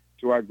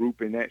to our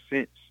group in that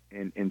sense.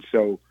 And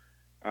so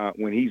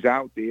when he's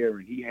out there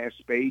and he has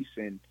space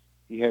and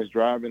he has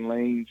driving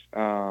lanes,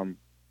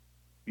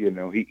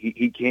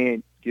 he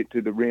can get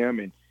to the rim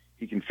and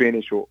he can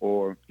finish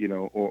or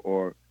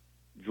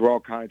draw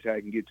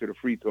contact and get to the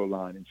free throw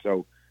line. And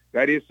so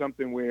that is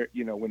something where,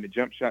 when the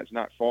jump shot's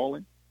not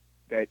falling,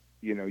 that,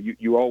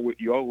 you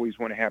always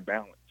want to have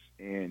balance.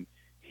 And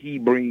he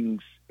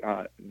brings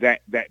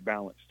that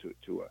balance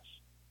to us.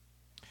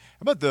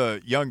 How about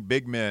the young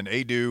big men,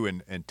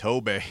 Adu and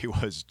Tobe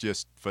was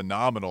just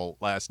phenomenal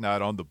last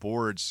night on the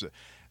boards.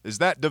 Is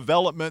that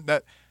development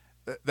that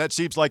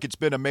seems like it's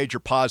been a major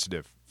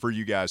positive for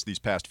you guys these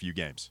past few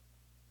games?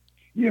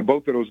 Yeah,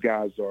 both of those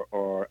guys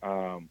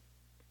are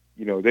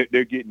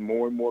they're getting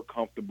more and more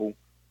comfortable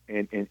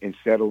and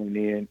settling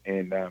in,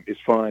 and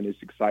it's fun.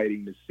 It's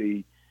exciting to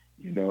see.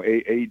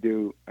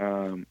 Adu,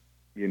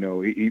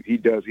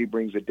 he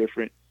brings a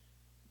different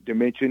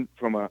dimension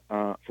from an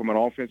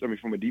offense. I mean,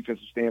 from a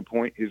defensive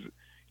standpoint, his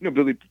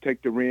ability to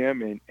protect the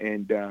rim,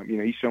 and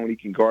he's shown he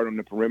can guard on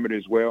the perimeter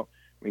as well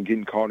when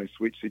getting caught in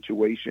switch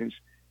situations.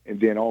 And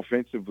then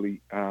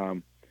offensively,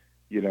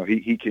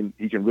 he can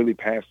really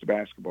pass the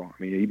basketball.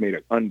 I mean, he made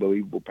an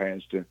unbelievable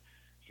pass to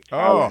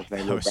Tyler. Oh,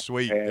 that was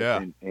sweet,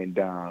 yeah.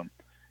 And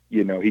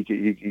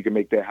he can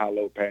make that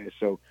high-low pass.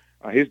 So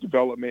his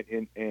development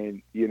and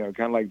kind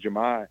of like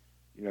Jahmai,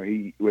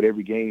 he with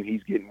every game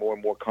he's getting more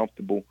and more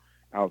comfortable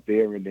out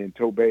there. And then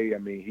Tobey, I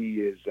mean,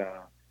 he's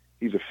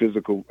a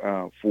physical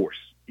force.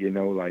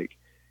 Like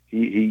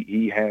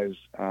he has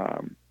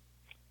an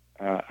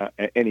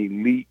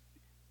elite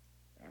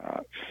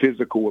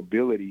physical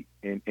ability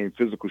and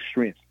physical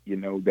strength.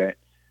 That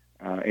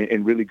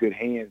and really good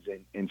hands.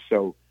 And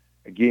so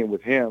again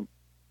with him,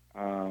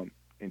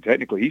 and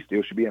technically he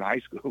still should be in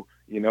high school.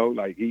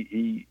 Like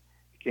he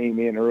came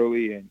in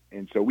early,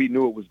 and so we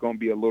knew it was going to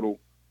be a little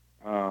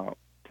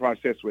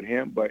process with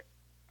him, but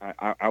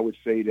I would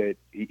say that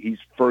he's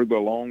further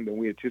along than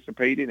we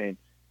anticipated, and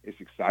it's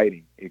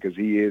exciting because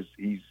he's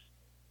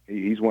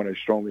one of the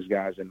strongest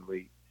guys in the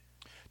league.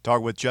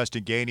 Talking with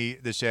Justin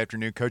Gainey this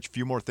afternoon. Coach, a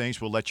few more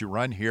things. We'll let you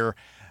run here.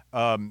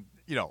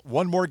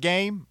 One more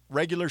game,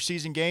 regular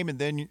season game, and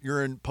then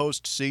you're in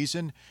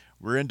postseason.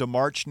 We're into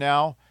March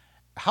now.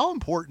 How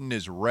important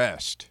is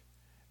rest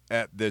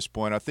at this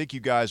point? I think you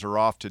guys are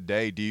off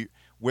today.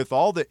 With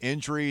all the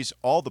injuries,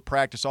 all the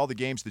practice, all the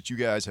games that you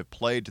guys have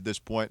played to this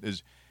point,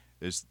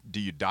 do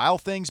you dial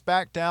things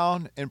back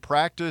down in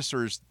practice,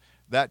 or is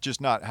that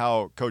just not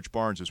how Coach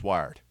Barnes is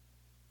wired?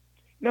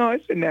 No,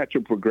 it's a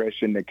natural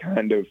progression to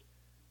kind of,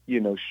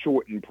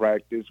 shorten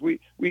practice. We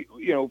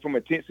from a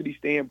intensity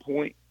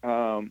standpoint,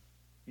 we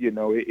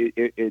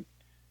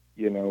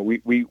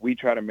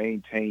try to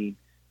maintain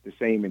the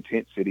same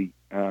intensity,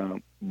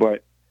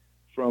 but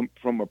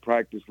from a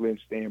practice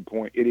length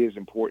standpoint, it is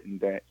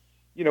important that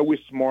we're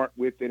smart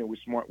with it and we're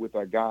smart with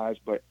our guys.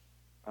 But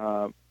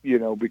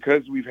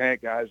because we've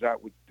had guys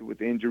out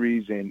with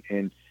injuries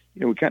and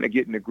we're kind of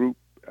getting the group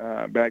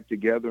back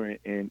together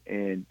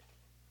and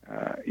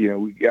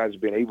we guys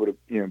have been able to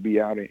be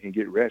out and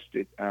get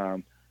rested.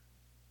 Some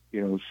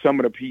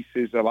of the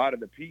pieces, a lot of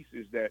the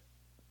pieces that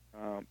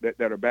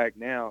are back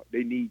now,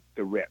 they need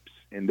the reps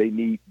and they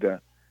need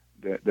the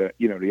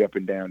up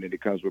and down that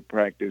it comes with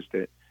practice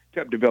to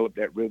help develop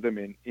that rhythm.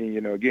 And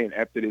again,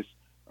 after this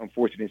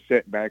unfortunate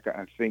setback,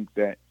 I think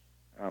that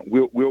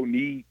we'll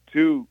need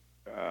to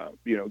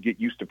get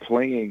used to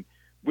playing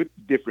with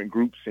different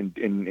groups and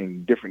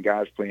different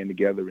guys playing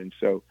together. And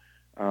so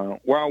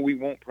while we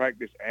won't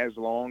practice as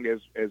long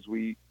as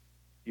we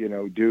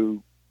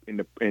do in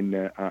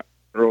the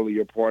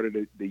earlier part of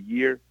the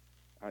year,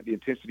 the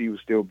intensity will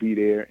still be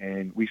there,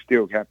 and we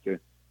still have to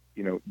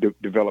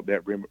develop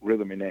that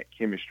rhythm and that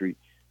chemistry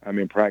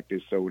in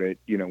practice so that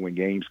when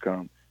games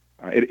come,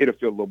 it'll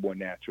feel a little more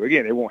natural.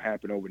 Again, it won't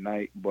happen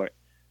overnight, but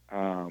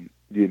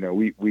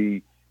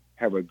we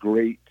have a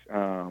great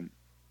strength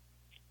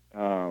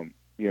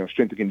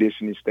and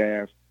conditioning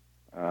staff,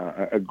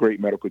 a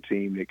great medical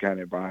team that kind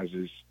of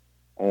advises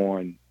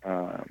on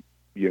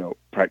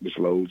practice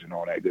loads and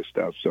all that good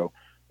stuff. So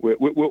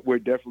we're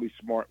definitely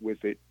smart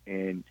with it,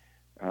 and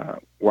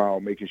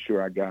while making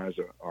sure our guys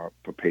are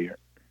prepared.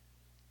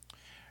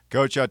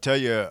 Coach, I'll tell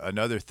you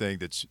another thing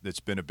that's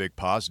been a big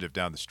positive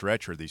down the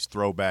stretch are these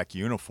throwback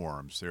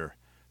uniforms. They're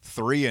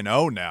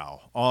 3-0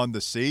 now on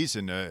the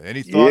season.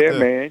 Any thought? Yeah,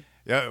 man.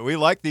 Yeah, we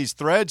like these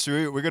threads.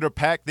 We're going to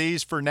pack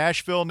these for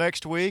Nashville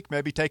next week.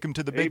 Maybe take them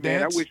to the big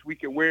dance. I wish we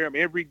could wear them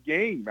every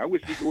game. I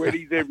wish we could wear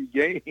these every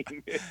game.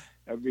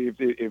 I mean,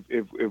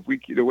 if we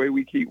the way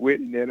we keep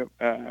winning in them.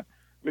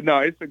 But no,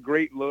 it's a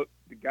great look.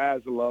 The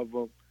guys love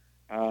them.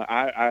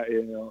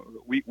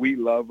 We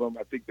love them.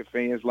 I think the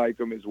fans like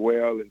them as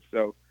well. And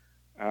so,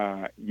 we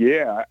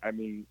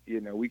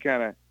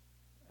kind of,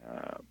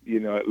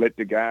 let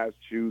the guys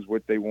choose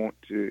what they want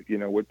to,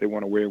 what they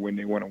want to wear when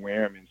they want to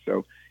wear them. And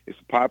so it's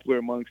popular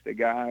amongst the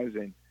guys.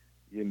 And,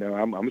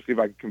 I'm going to see if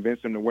I can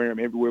convince them to wear them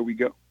everywhere we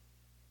go,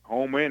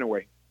 home and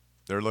away.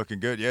 They're looking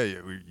good. Yeah,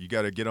 you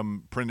got to get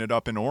them printed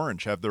up in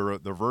orange, have the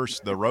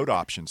road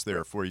options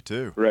there for you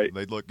too. Right.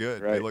 They look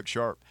good. Right. They look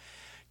sharp.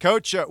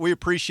 Coach, we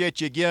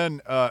appreciate you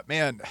again.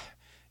 Man,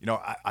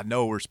 I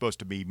know we're supposed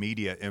to be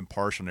media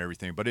impartial and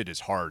everything, but it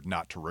is hard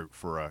not to root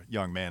for a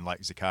young man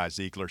like Zakai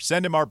Zeigler.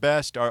 Send him our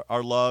best,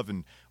 our love,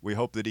 and we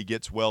hope that he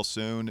gets well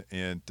soon.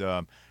 And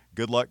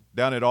good luck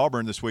down at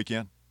Auburn this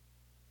weekend.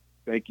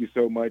 Thank you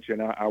so much,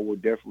 and I will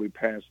definitely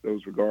pass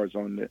those regards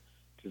on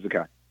to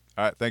Zakai.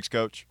 All right, thanks,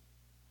 Coach.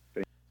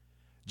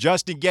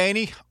 Justin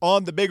Gainey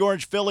on the Big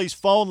Orange Phillies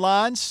phone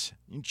lines.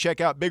 You can check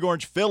out Big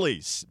Orange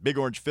Phillies,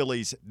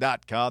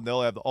 BigOrangePhillies.com.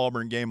 They'll have the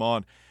Auburn game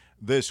on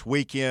this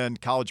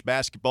weekend. College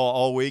basketball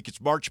all week.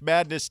 It's March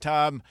Madness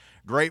time.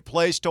 Great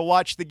place to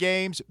watch the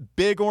games.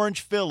 Big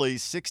Orange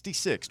Phillies,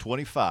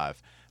 66-25,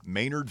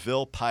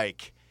 Maynardville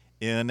Pike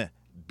in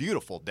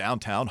beautiful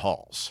downtown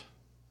halls.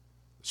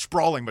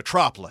 Sprawling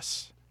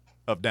metropolis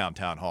of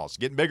downtown halls.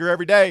 Getting bigger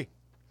every day.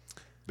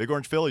 Big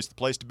Orange Phillies, the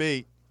place to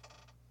be.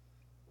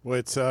 Well,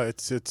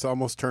 it's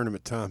almost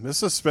tournament time.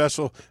 This is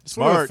special. It's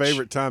March. one of my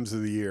favorite times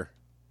of the year.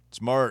 It's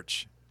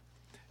March.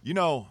 You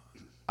know,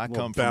 I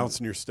come from bounce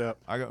in your step.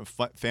 I got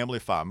a family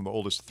of 5. I'm the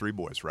oldest of 3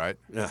 boys, right?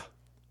 Yeah.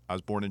 I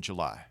was born in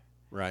July.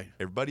 Right.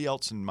 Everybody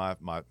else in my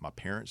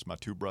parents, my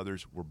 2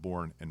 brothers, were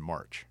born in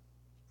March.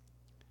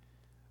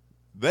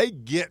 They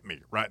get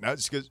me right now.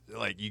 It's because,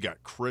 like, you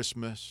got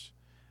Christmas,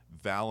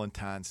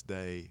 Valentine's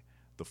Day,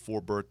 the 4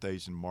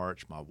 birthdays in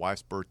March, my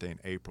wife's birthday in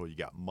April. You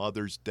got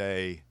Mother's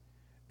Day.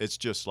 It's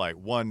just like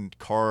one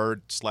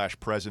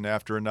card/present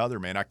after another,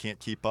 man. I can't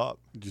keep up.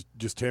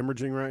 Just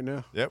hemorrhaging right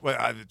now? Yeah, well,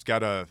 it's got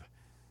to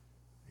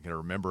 – you got to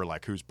remember,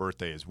 like, whose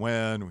birthday is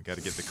when. We got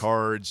to get the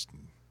cards,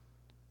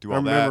 do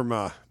all that. I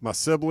remember my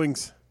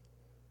siblings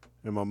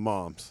and my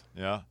mom's.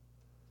 Yeah.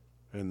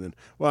 And then,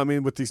 well, I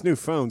mean, with these new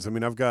phones, I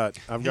mean, I've got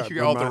you got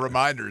all the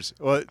reminders.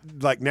 Well,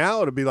 like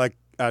now it'll be like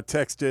I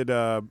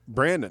texted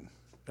Brandon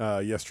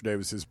yesterday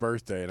was his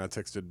birthday, and I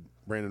texted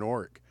Brandon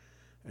Orick,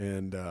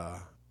 and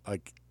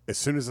like as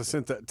soon as I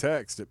sent that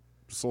text,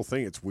 this whole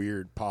thing, it's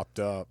weird, popped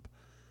up.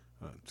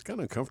 It's kind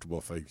of uncomfortable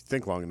if I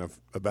think long enough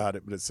about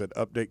it, but it said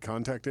update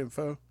contact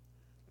info,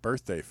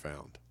 birthday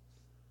found.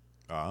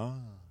 Ah,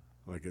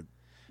 like it.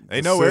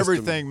 They know system,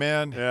 everything,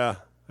 man. Yeah,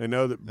 they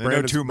know that. They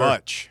know too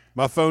much.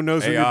 My phone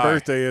knows when your AI.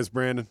 birthday is,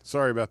 Brandon.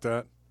 Sorry about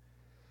that.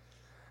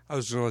 I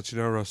was going to let you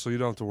know, Russell, you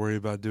don't have to worry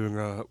about doing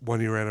a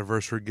 1-year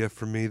anniversary gift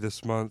for me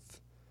this month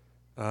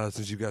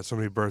since you've got so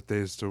many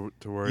birthdays to worry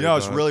about. You know, I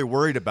was really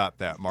worried about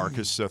that,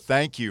 Marcus, so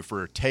thank you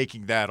for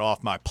taking that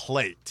off my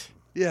plate.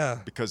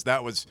 Yeah. Because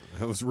that was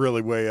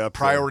really way up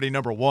priority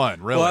number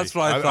 1, really. Well, that's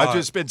what I thought. I've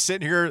just been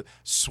sitting here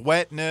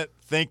sweating it,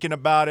 thinking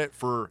about it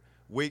for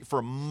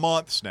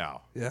months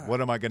now. Yeah. What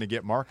am I going to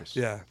get Marcus?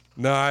 Yeah.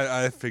 No,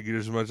 I figured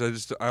as much.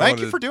 Thank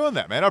you for doing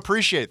that, man. I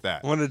appreciate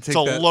that. I wanted to it's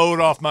take a that load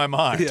off my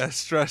mind. Yeah,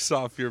 stress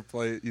off your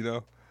plate, you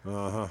know.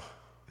 Uh-huh.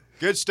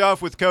 Good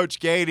stuff with Coach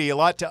Gady. A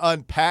lot to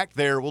unpack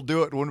there. We'll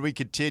do it when we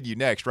continue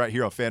next, right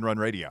here on Fan Run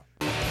Radio.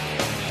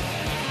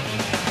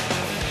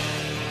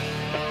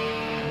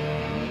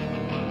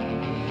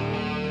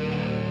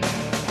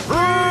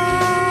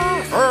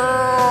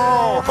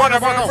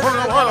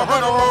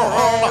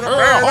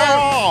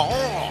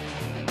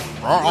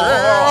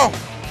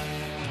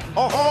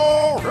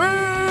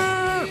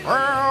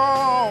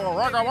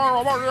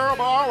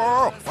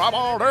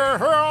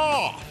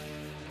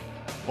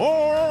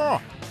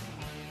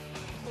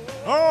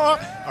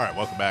 All right,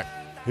 welcome back.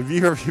 Have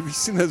you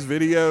seen those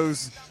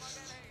videos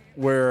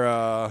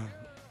where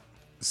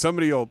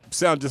somebody will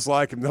sound just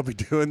like him? They'll be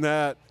doing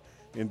that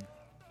and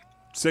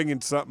singing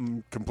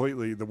something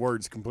completely, the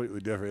words completely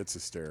different. It's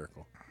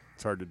hysterical.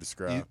 It's hard to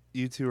describe.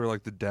 You two are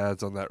like the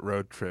dads on that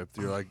road trip.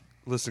 You're like,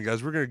 listen,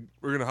 guys, we're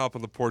gonna hop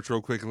on the porch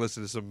real quick and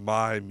listen to some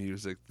my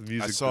music. The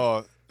music. I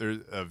saw there's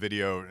a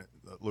video,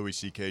 Louis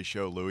C.K.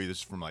 show. Louis, this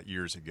is from like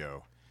years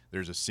ago.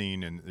 There's a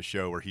scene in the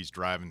show where he's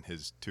driving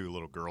his 2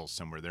 little girls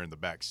somewhere. They're in the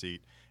back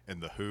seat, and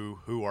the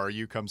Who Are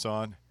You comes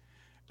on,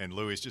 and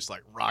Louis is just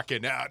like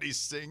rocking out. He's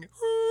singing,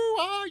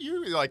 Who Are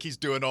You? Like he's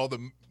doing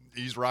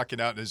he's rocking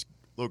out, and his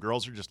little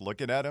girls are just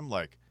looking at him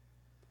like,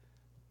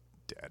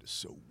 Dad is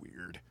so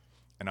weird.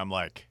 And I'm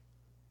like,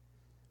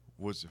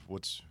 what's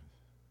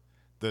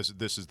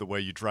this is the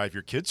way you drive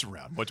your kids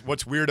around.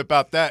 What's weird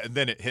about that? And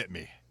then it hit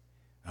me.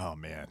 Oh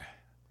man,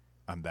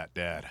 I'm that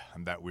dad.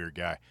 I'm that weird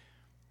guy.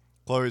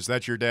 Chloe, is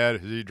that your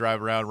dad? Does he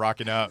drive around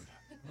rocking out?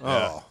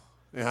 Oh,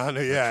 yeah, I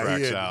know. Yeah,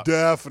 he out.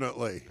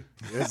 Definitely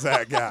is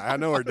that guy. I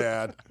know her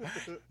dad.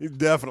 He's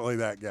definitely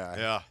that guy.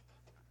 Yeah.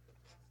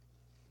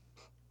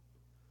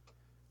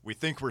 We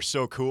think we're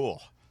so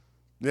cool.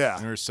 Yeah.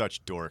 And we're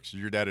such dorks. Is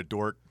your dad a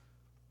dork?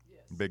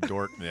 Yes. Big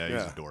dork? Yeah,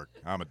 he's a dork.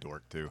 I'm a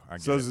dork, too.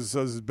 So is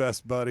his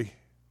best buddy.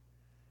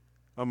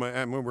 I'm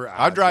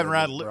driving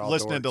around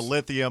listening to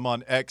Lithium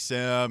on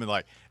XM, and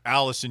like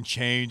Allison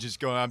Change is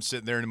going. I'm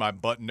sitting there in my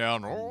button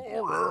down,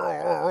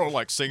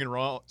 like singing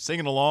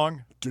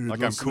along, dude,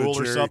 like I'm cool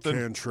or something.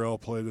 Cantrell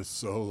play the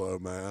solo,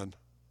 man.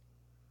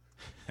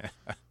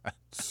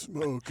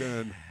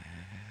 Smoking.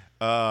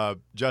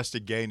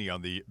 Justin Gainey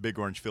on the Big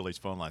Orange Phillies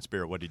phone line.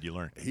 Spirit, what did you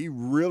learn? He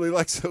really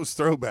likes those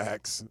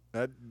throwbacks.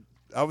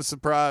 I was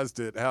surprised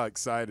at how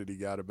excited he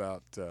got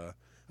about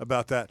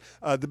that.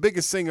 The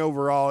biggest thing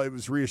overall, it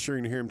was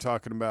reassuring to hear him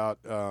talking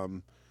about,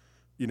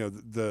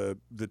 the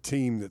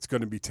team that's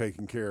going to be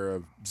taking care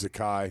of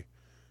Zakai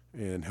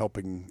and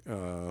helping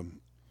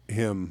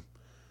him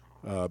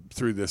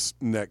through this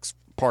next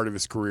part of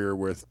his career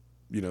with,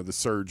 the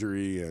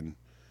surgery and.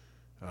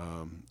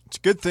 It's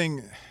a good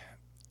thing.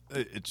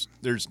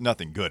 There's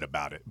nothing good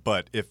about it,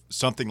 but if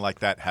something like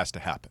that has to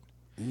happen,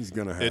 he's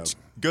going to have. It's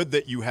good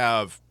that you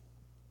have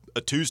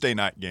a Tuesday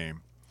night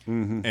game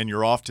and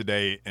you're off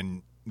today,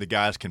 and the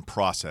guys can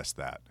process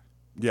that,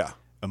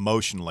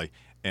 emotionally,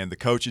 and the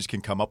coaches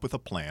can come up with a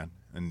plan.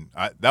 And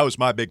that was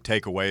my big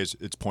takeaway: is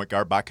it's point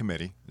guard by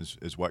committee,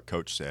 is what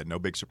Coach said. No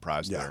big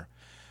surprise there,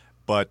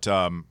 but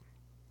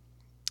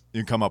you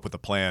can come up with a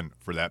plan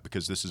for that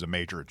because this is a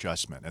major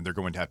adjustment, and they're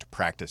going to have to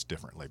practice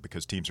differently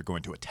because teams are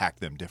going to attack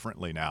them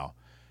differently now,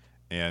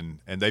 and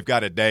they've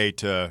got a day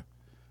to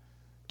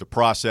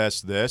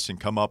process this and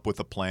come up with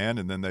a plan,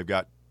 and then they've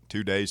got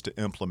 2 days to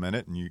implement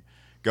it, and you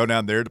go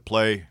down there to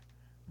play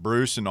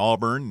Bruce and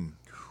Auburn. And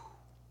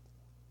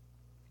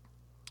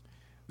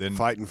then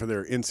fighting for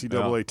their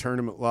NCAA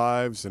tournament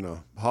lives in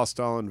a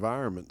hostile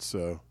environment.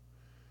 So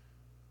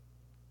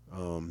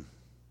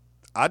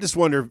I just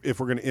wonder if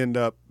we're going to end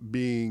up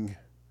being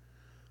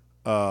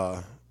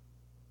like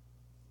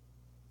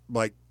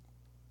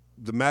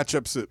the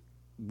matchups that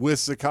with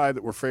Zakai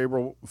that were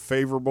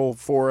favorable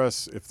for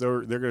us, if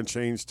they're going to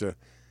change to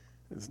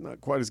it's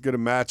not quite as good a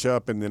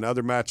matchup, and then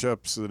other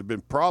matchups that have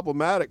been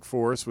problematic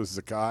for us with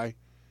Zakai,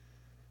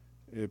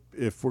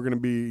 if we're going to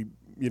be,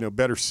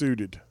 better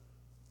suited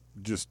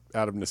just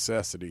out of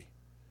necessity.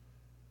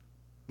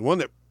 The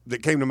one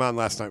that came to mind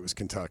last night was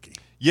Kentucky.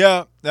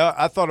 Yeah,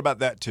 I thought about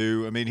that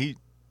too. I mean,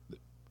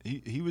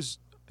 he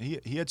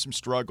had some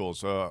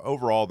struggles.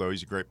 Overall, though,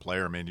 he's a great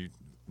player. I mean,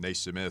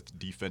 Naismith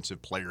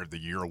Defensive Player of the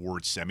Year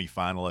award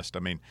semifinalist. I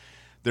mean,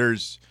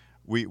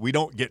 we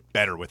don't get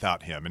better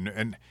without him,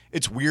 and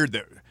it's weird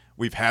that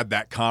we've had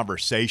that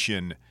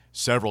conversation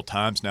several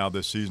times now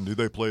this season. Do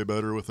they play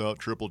better without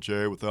Triple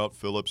J, without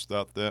Phillips,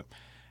 without that?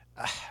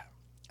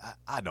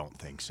 I don't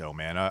think so,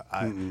 man.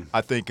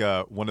 I think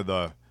one of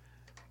the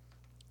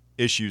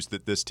issues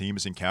that this team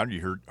has encountered,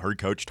 you heard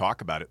Coach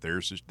talk about it there,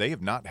 is they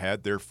have not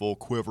had their full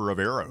quiver of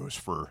arrows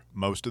for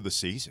most of the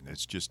season.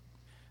 It's just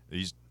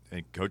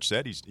and Coach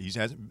said he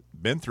hasn't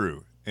been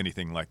through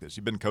anything like this.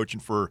 He's been coaching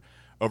for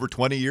over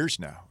 20 years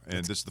now,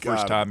 and this is the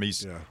first time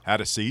he's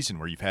had a season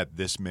where you've had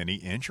this many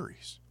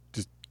injuries.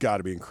 Just got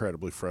to be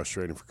incredibly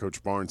frustrating for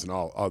Coach Barnes and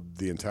all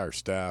the entire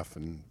staff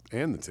and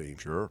the team.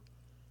 Sure.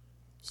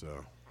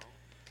 So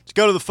let's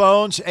go to the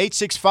phones,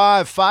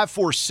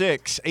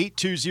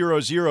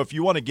 865-546-8200 if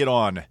you want to get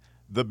on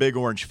the Big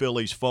Orange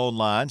Phillies phone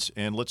lines,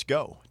 and let's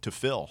go to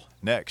Phil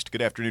next.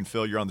 Good afternoon,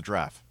 Phil. You're on the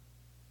drive.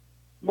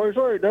 Boy,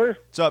 sorry, Dave.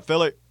 What's up,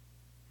 Philly?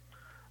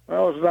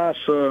 Well, it's nice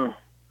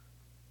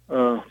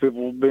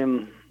people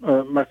been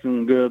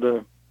making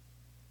good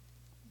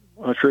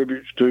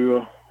tributes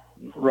to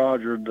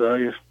Roger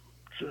today.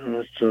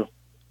 It's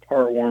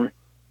heartwarming.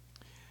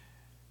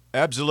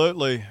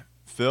 Absolutely,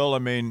 Phil. I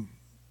mean,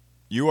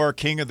 you are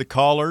king of the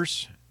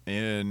callers,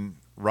 and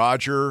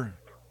Roger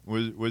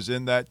was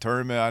in that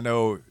tournament. I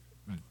know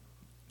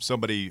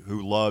somebody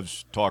who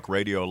loves talk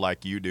radio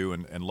like you do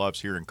and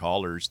loves hearing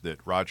callers, that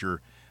Roger,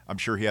 I'm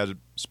sure he has a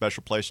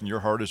special place in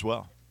your heart as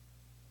well.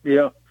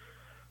 Yeah.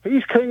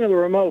 He's king of the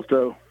remote,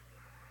 though.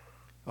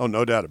 Oh,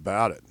 no doubt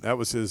about it. That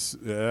was his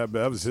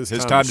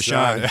time to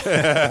shine.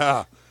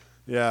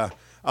 Yeah.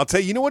 I'll tell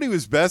you, you know what he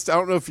was best? I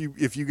don't know if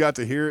you got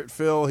to hear it,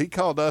 Phil. He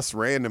called us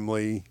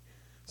randomly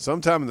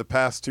sometime in the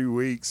past 2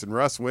 weeks, and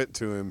Russ went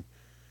to him,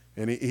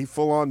 and he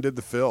full-on did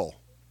the Phil.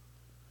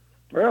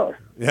 Really?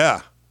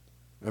 Yeah.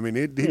 I mean,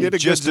 he did a good job.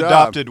 Just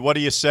adopted "What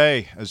Do You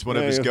Say" as one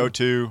of his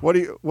go-to. What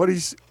do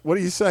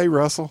you say,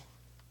 Russell?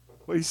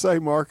 What do you say,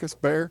 Marcus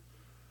Bear?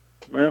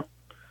 Well,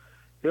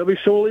 he'll be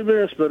sorely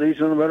missed, but he's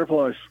in a better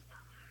place.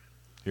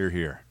 Hear,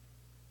 hear.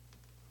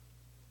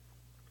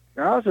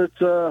 Guys,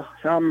 I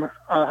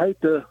hate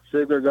to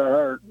Ziegler got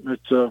hurt.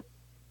 It's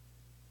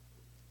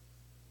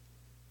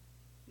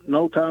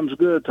no time's a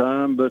good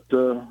time, but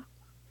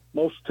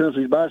most of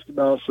Tennessee's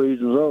basketball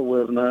season is over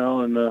with now,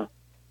 and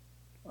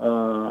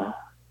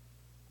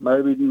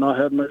maybe not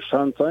have much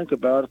time to think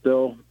about it.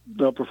 They'll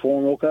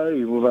perform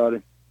okay without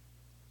him.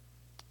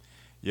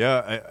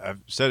 Yeah,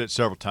 I've said it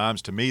several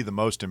times. To me, the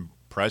most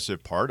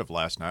impressive part of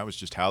last night was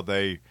just how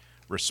they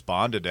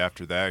responded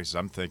after that. Because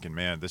I'm thinking,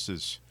 man,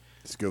 let's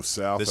go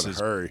south in a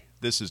hurry.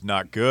 This is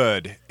not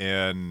good.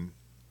 And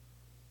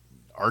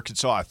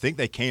Arkansas, I think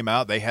they came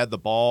out, they had the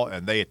ball,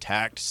 and they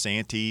attacked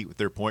Santee with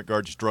their point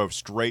guard, just drove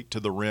straight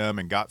to the rim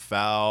and got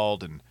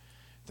fouled. And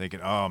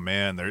thinking, oh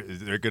man,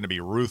 they're going to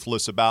be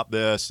ruthless about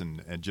this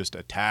and just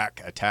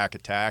attack.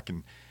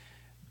 And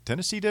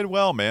Tennessee did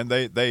well, man.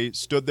 They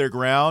stood their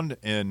ground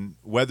and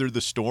weathered the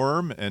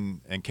storm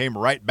and came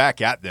right back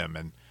at them.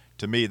 And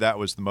to me, that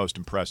was the most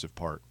impressive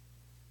part.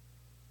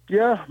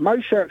 Yeah,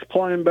 Meshack's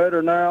playing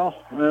better now.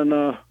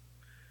 And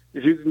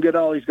if you can get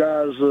all these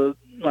guys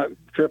like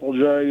Triple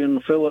J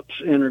and Phillips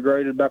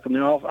integrated back in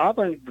the offense, I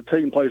think the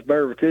team plays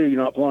better with Key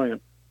not playing.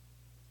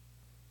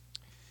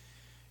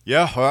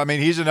 Yeah, well, I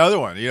mean, he's another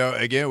one.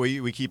 Again,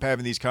 we keep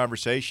having these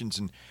conversations.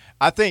 And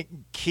I think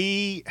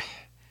Key,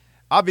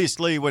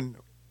 obviously, when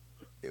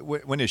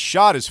his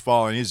shot is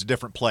falling, he's a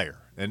different player,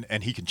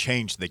 and he can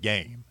change the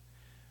game.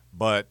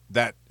 But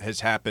that has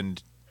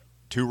happened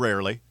too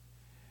rarely.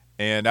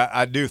 And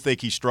I do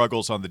think he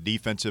struggles on the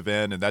defensive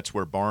end, and that's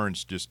where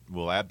Barnes just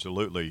will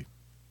absolutely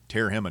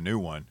tear him a new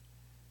one.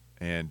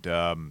 And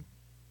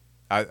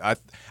I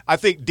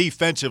think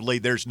defensively,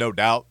 there's no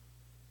doubt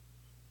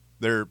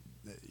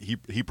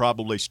he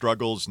probably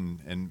struggles,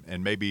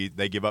 and maybe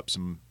they give up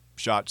some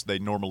shots they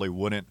normally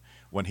wouldn't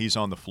when he's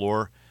on the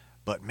floor.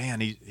 But man,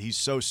 he's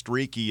so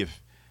streaky.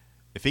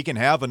 If he can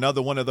have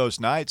another one of those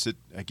nights, it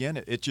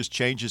just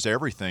changes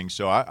everything.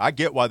 So I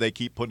get why they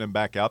keep putting him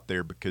back out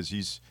there, because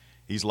he's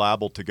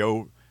liable to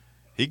go.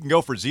 He can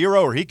go for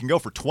 0 or he can go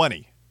for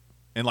 20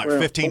 in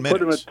 15 minutes.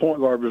 Put him at point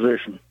guard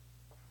position.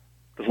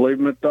 Just leave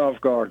him at the off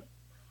guard.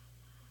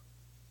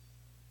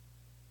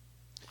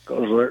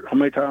 Because how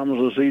many times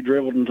has he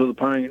dribbled into the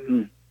paint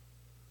and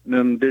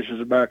then dishes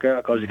it back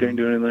out because he can't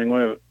do anything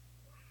with it?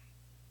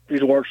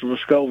 He's worse than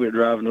Vescovia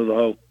driving to the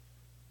hole.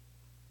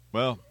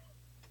 Well,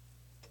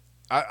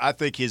 I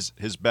think his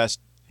best,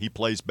 he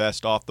plays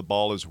best off the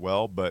ball as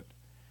well, but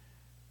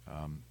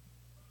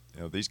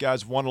these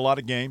guys have won a lot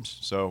of games,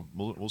 so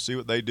we'll see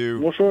what they do.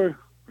 We'll see.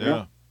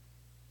 Yeah.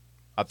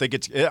 I think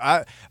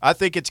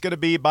it's going to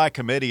be by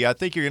committee. I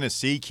think you're going to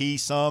see Key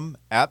some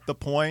at the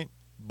point,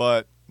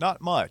 but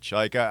not much.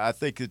 Like I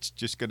think it's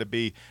just going to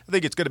be. I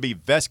think it's going to be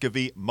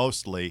Vescovy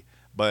mostly,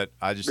 but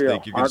I just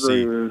think you're going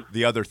to see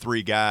the other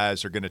three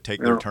guys are going to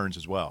take their turns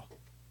as well.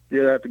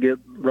 You have to get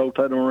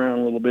rotating around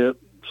a little bit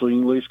so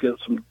you can at least get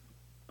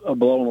a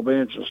blow on the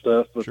bench and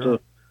stuff. But sure.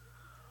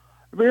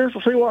 It'll be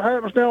interesting to see what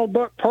happens down in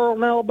Buck Pearl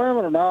in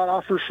Alabama tonight.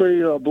 I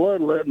foresee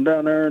bloodletting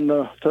down there in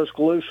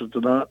Tuscaloosa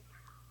tonight.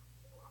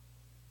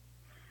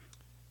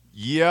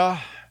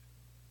 Yeah,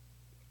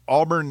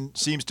 Auburn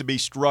seems to be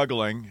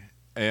struggling,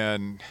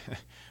 and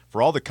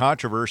for all the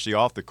controversy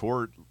off the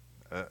court,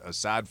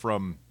 aside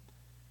from,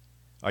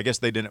 I guess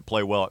they didn't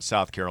play well at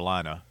South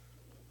Carolina,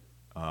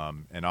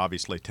 and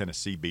obviously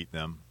Tennessee beat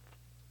them.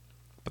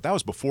 But that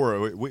was before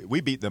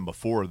we beat them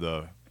before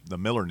the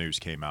Miller news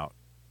came out,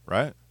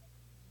 right?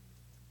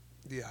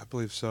 Yeah, I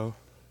believe so.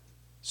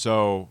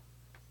 So,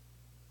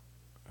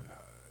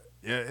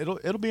 yeah,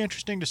 it'll be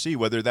interesting to see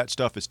whether that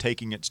stuff is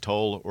taking its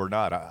toll or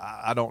not.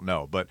 I don't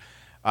know, but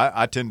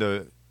I tend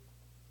to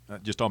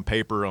just on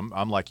paper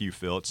I'm like you,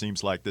 Phil. It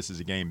seems like this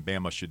is a game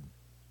Bama should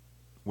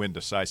win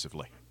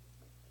decisively.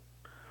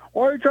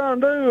 What are you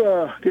trying to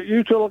do? Get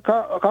you to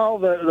call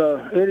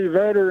that Eddie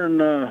Vedder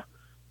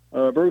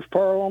and Bruce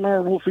Pearl on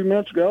there a few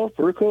minutes ago.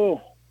 Pretty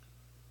cool.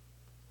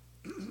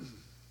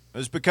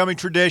 It's becoming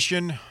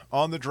tradition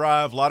on the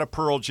drive. A lot of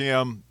Pearl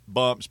Jam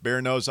bumps.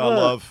 Bear knows I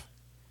love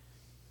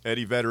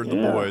Eddie Vedder and the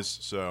boys,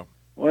 so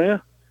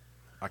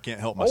I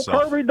can't help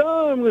myself. Kirby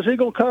Dunn, is he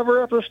going to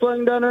cover up this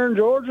thing down there in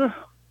Georgia?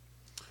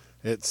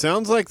 It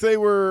sounds like they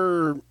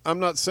were, I'm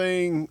not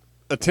saying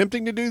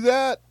attempting to do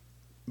that,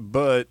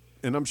 but,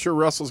 and I'm sure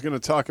Russell's going to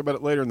talk about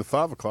it later in the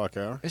 5 o'clock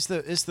hour. It's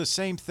the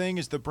same thing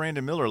as the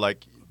Brandon Miller.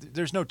 Like,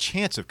 there's no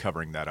chance of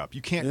covering that up.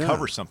 You can't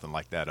cover something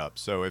like that up.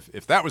 So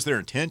if that was their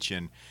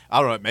intention, I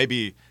don't know,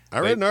 maybe. I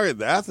read an article.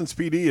 The Athens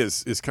PD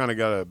is kind of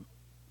got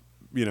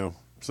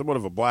somewhat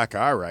of a black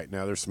eye right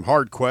now. There's some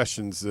hard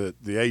questions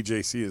that the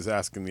AJC is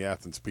asking the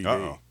Athens PD.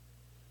 Uh-oh.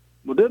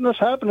 Well, didn't this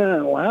happen in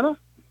Atlanta?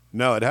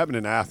 No, it happened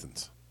in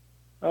Athens.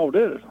 Oh,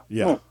 did it?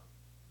 Yeah. Huh.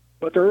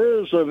 But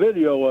there is a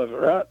video of it,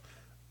 right?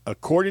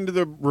 According to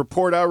the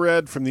report I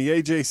read from the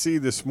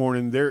AJC this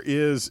morning, there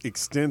is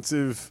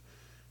extensive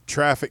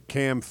traffic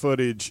cam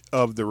footage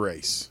of the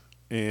race,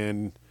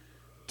 and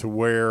to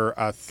where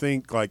I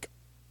think like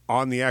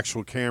on the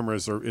actual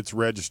cameras it's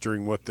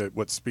registering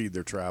what speed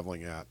they're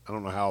traveling at. I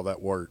don't know how that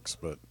works,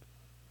 but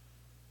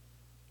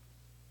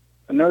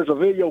and there's a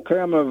video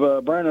cam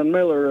of Brandon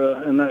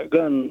Miller in that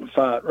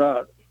gunfight,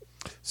 right?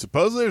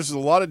 Supposedly there's a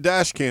lot of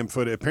dash cam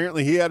footage.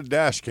 Apparently he had a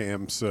dash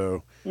cam,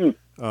 so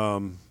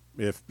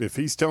if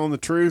he's telling the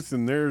truth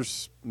and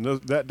there's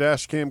that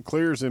dash cam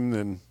clears him,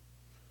 then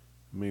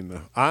I mean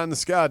the eye in the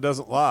sky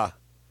doesn't lie.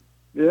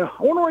 Yeah,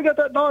 I wonder where he got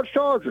that Dodge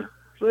Charger.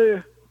 See.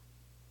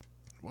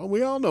 Well,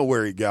 we all know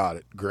where he got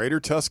it. Greater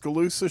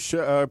Tuscaloosa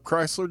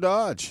Chrysler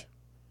Dodge.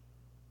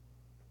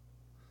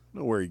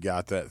 Know where he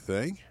got that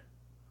thing.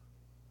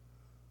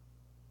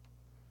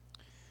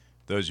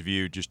 Those of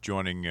you just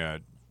joining,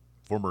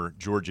 former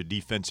Georgia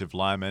defensive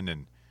lineman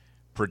and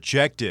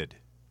projected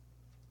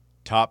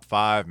top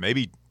 5,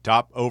 maybe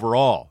top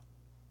overall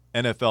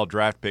NFL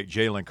draft pick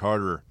Jalen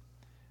Carter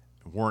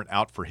warrant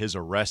out for his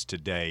arrest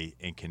today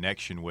in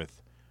connection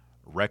with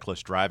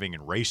reckless driving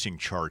and racing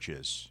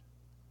charges.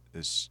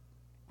 This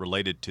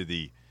related to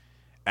the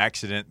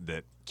accident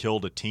that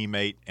killed a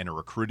teammate and a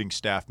recruiting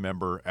staff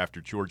member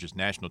after Georgia's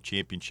national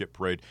championship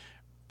parade.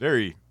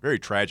 Very, very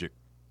tragic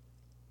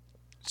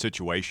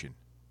situation.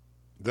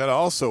 That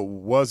also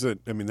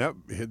wasn't, I mean,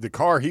 the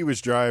car he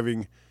was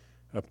driving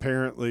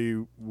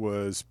apparently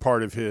was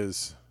part of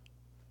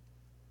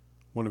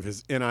one of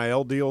his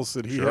NIL deals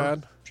that he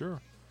had. Sure.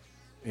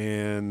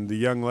 And the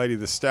young lady,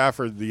 the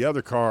staffer, the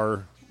other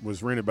car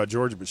was rented by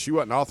Georgia, but she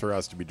wasn't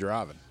authorized to be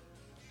driving.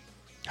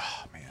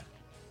 Oh, man.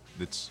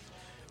 It's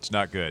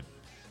not good.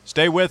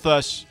 Stay with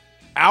us.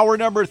 Hour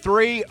number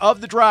 3 of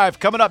The Drive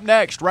coming up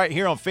next right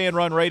here on Fan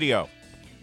Run Radio.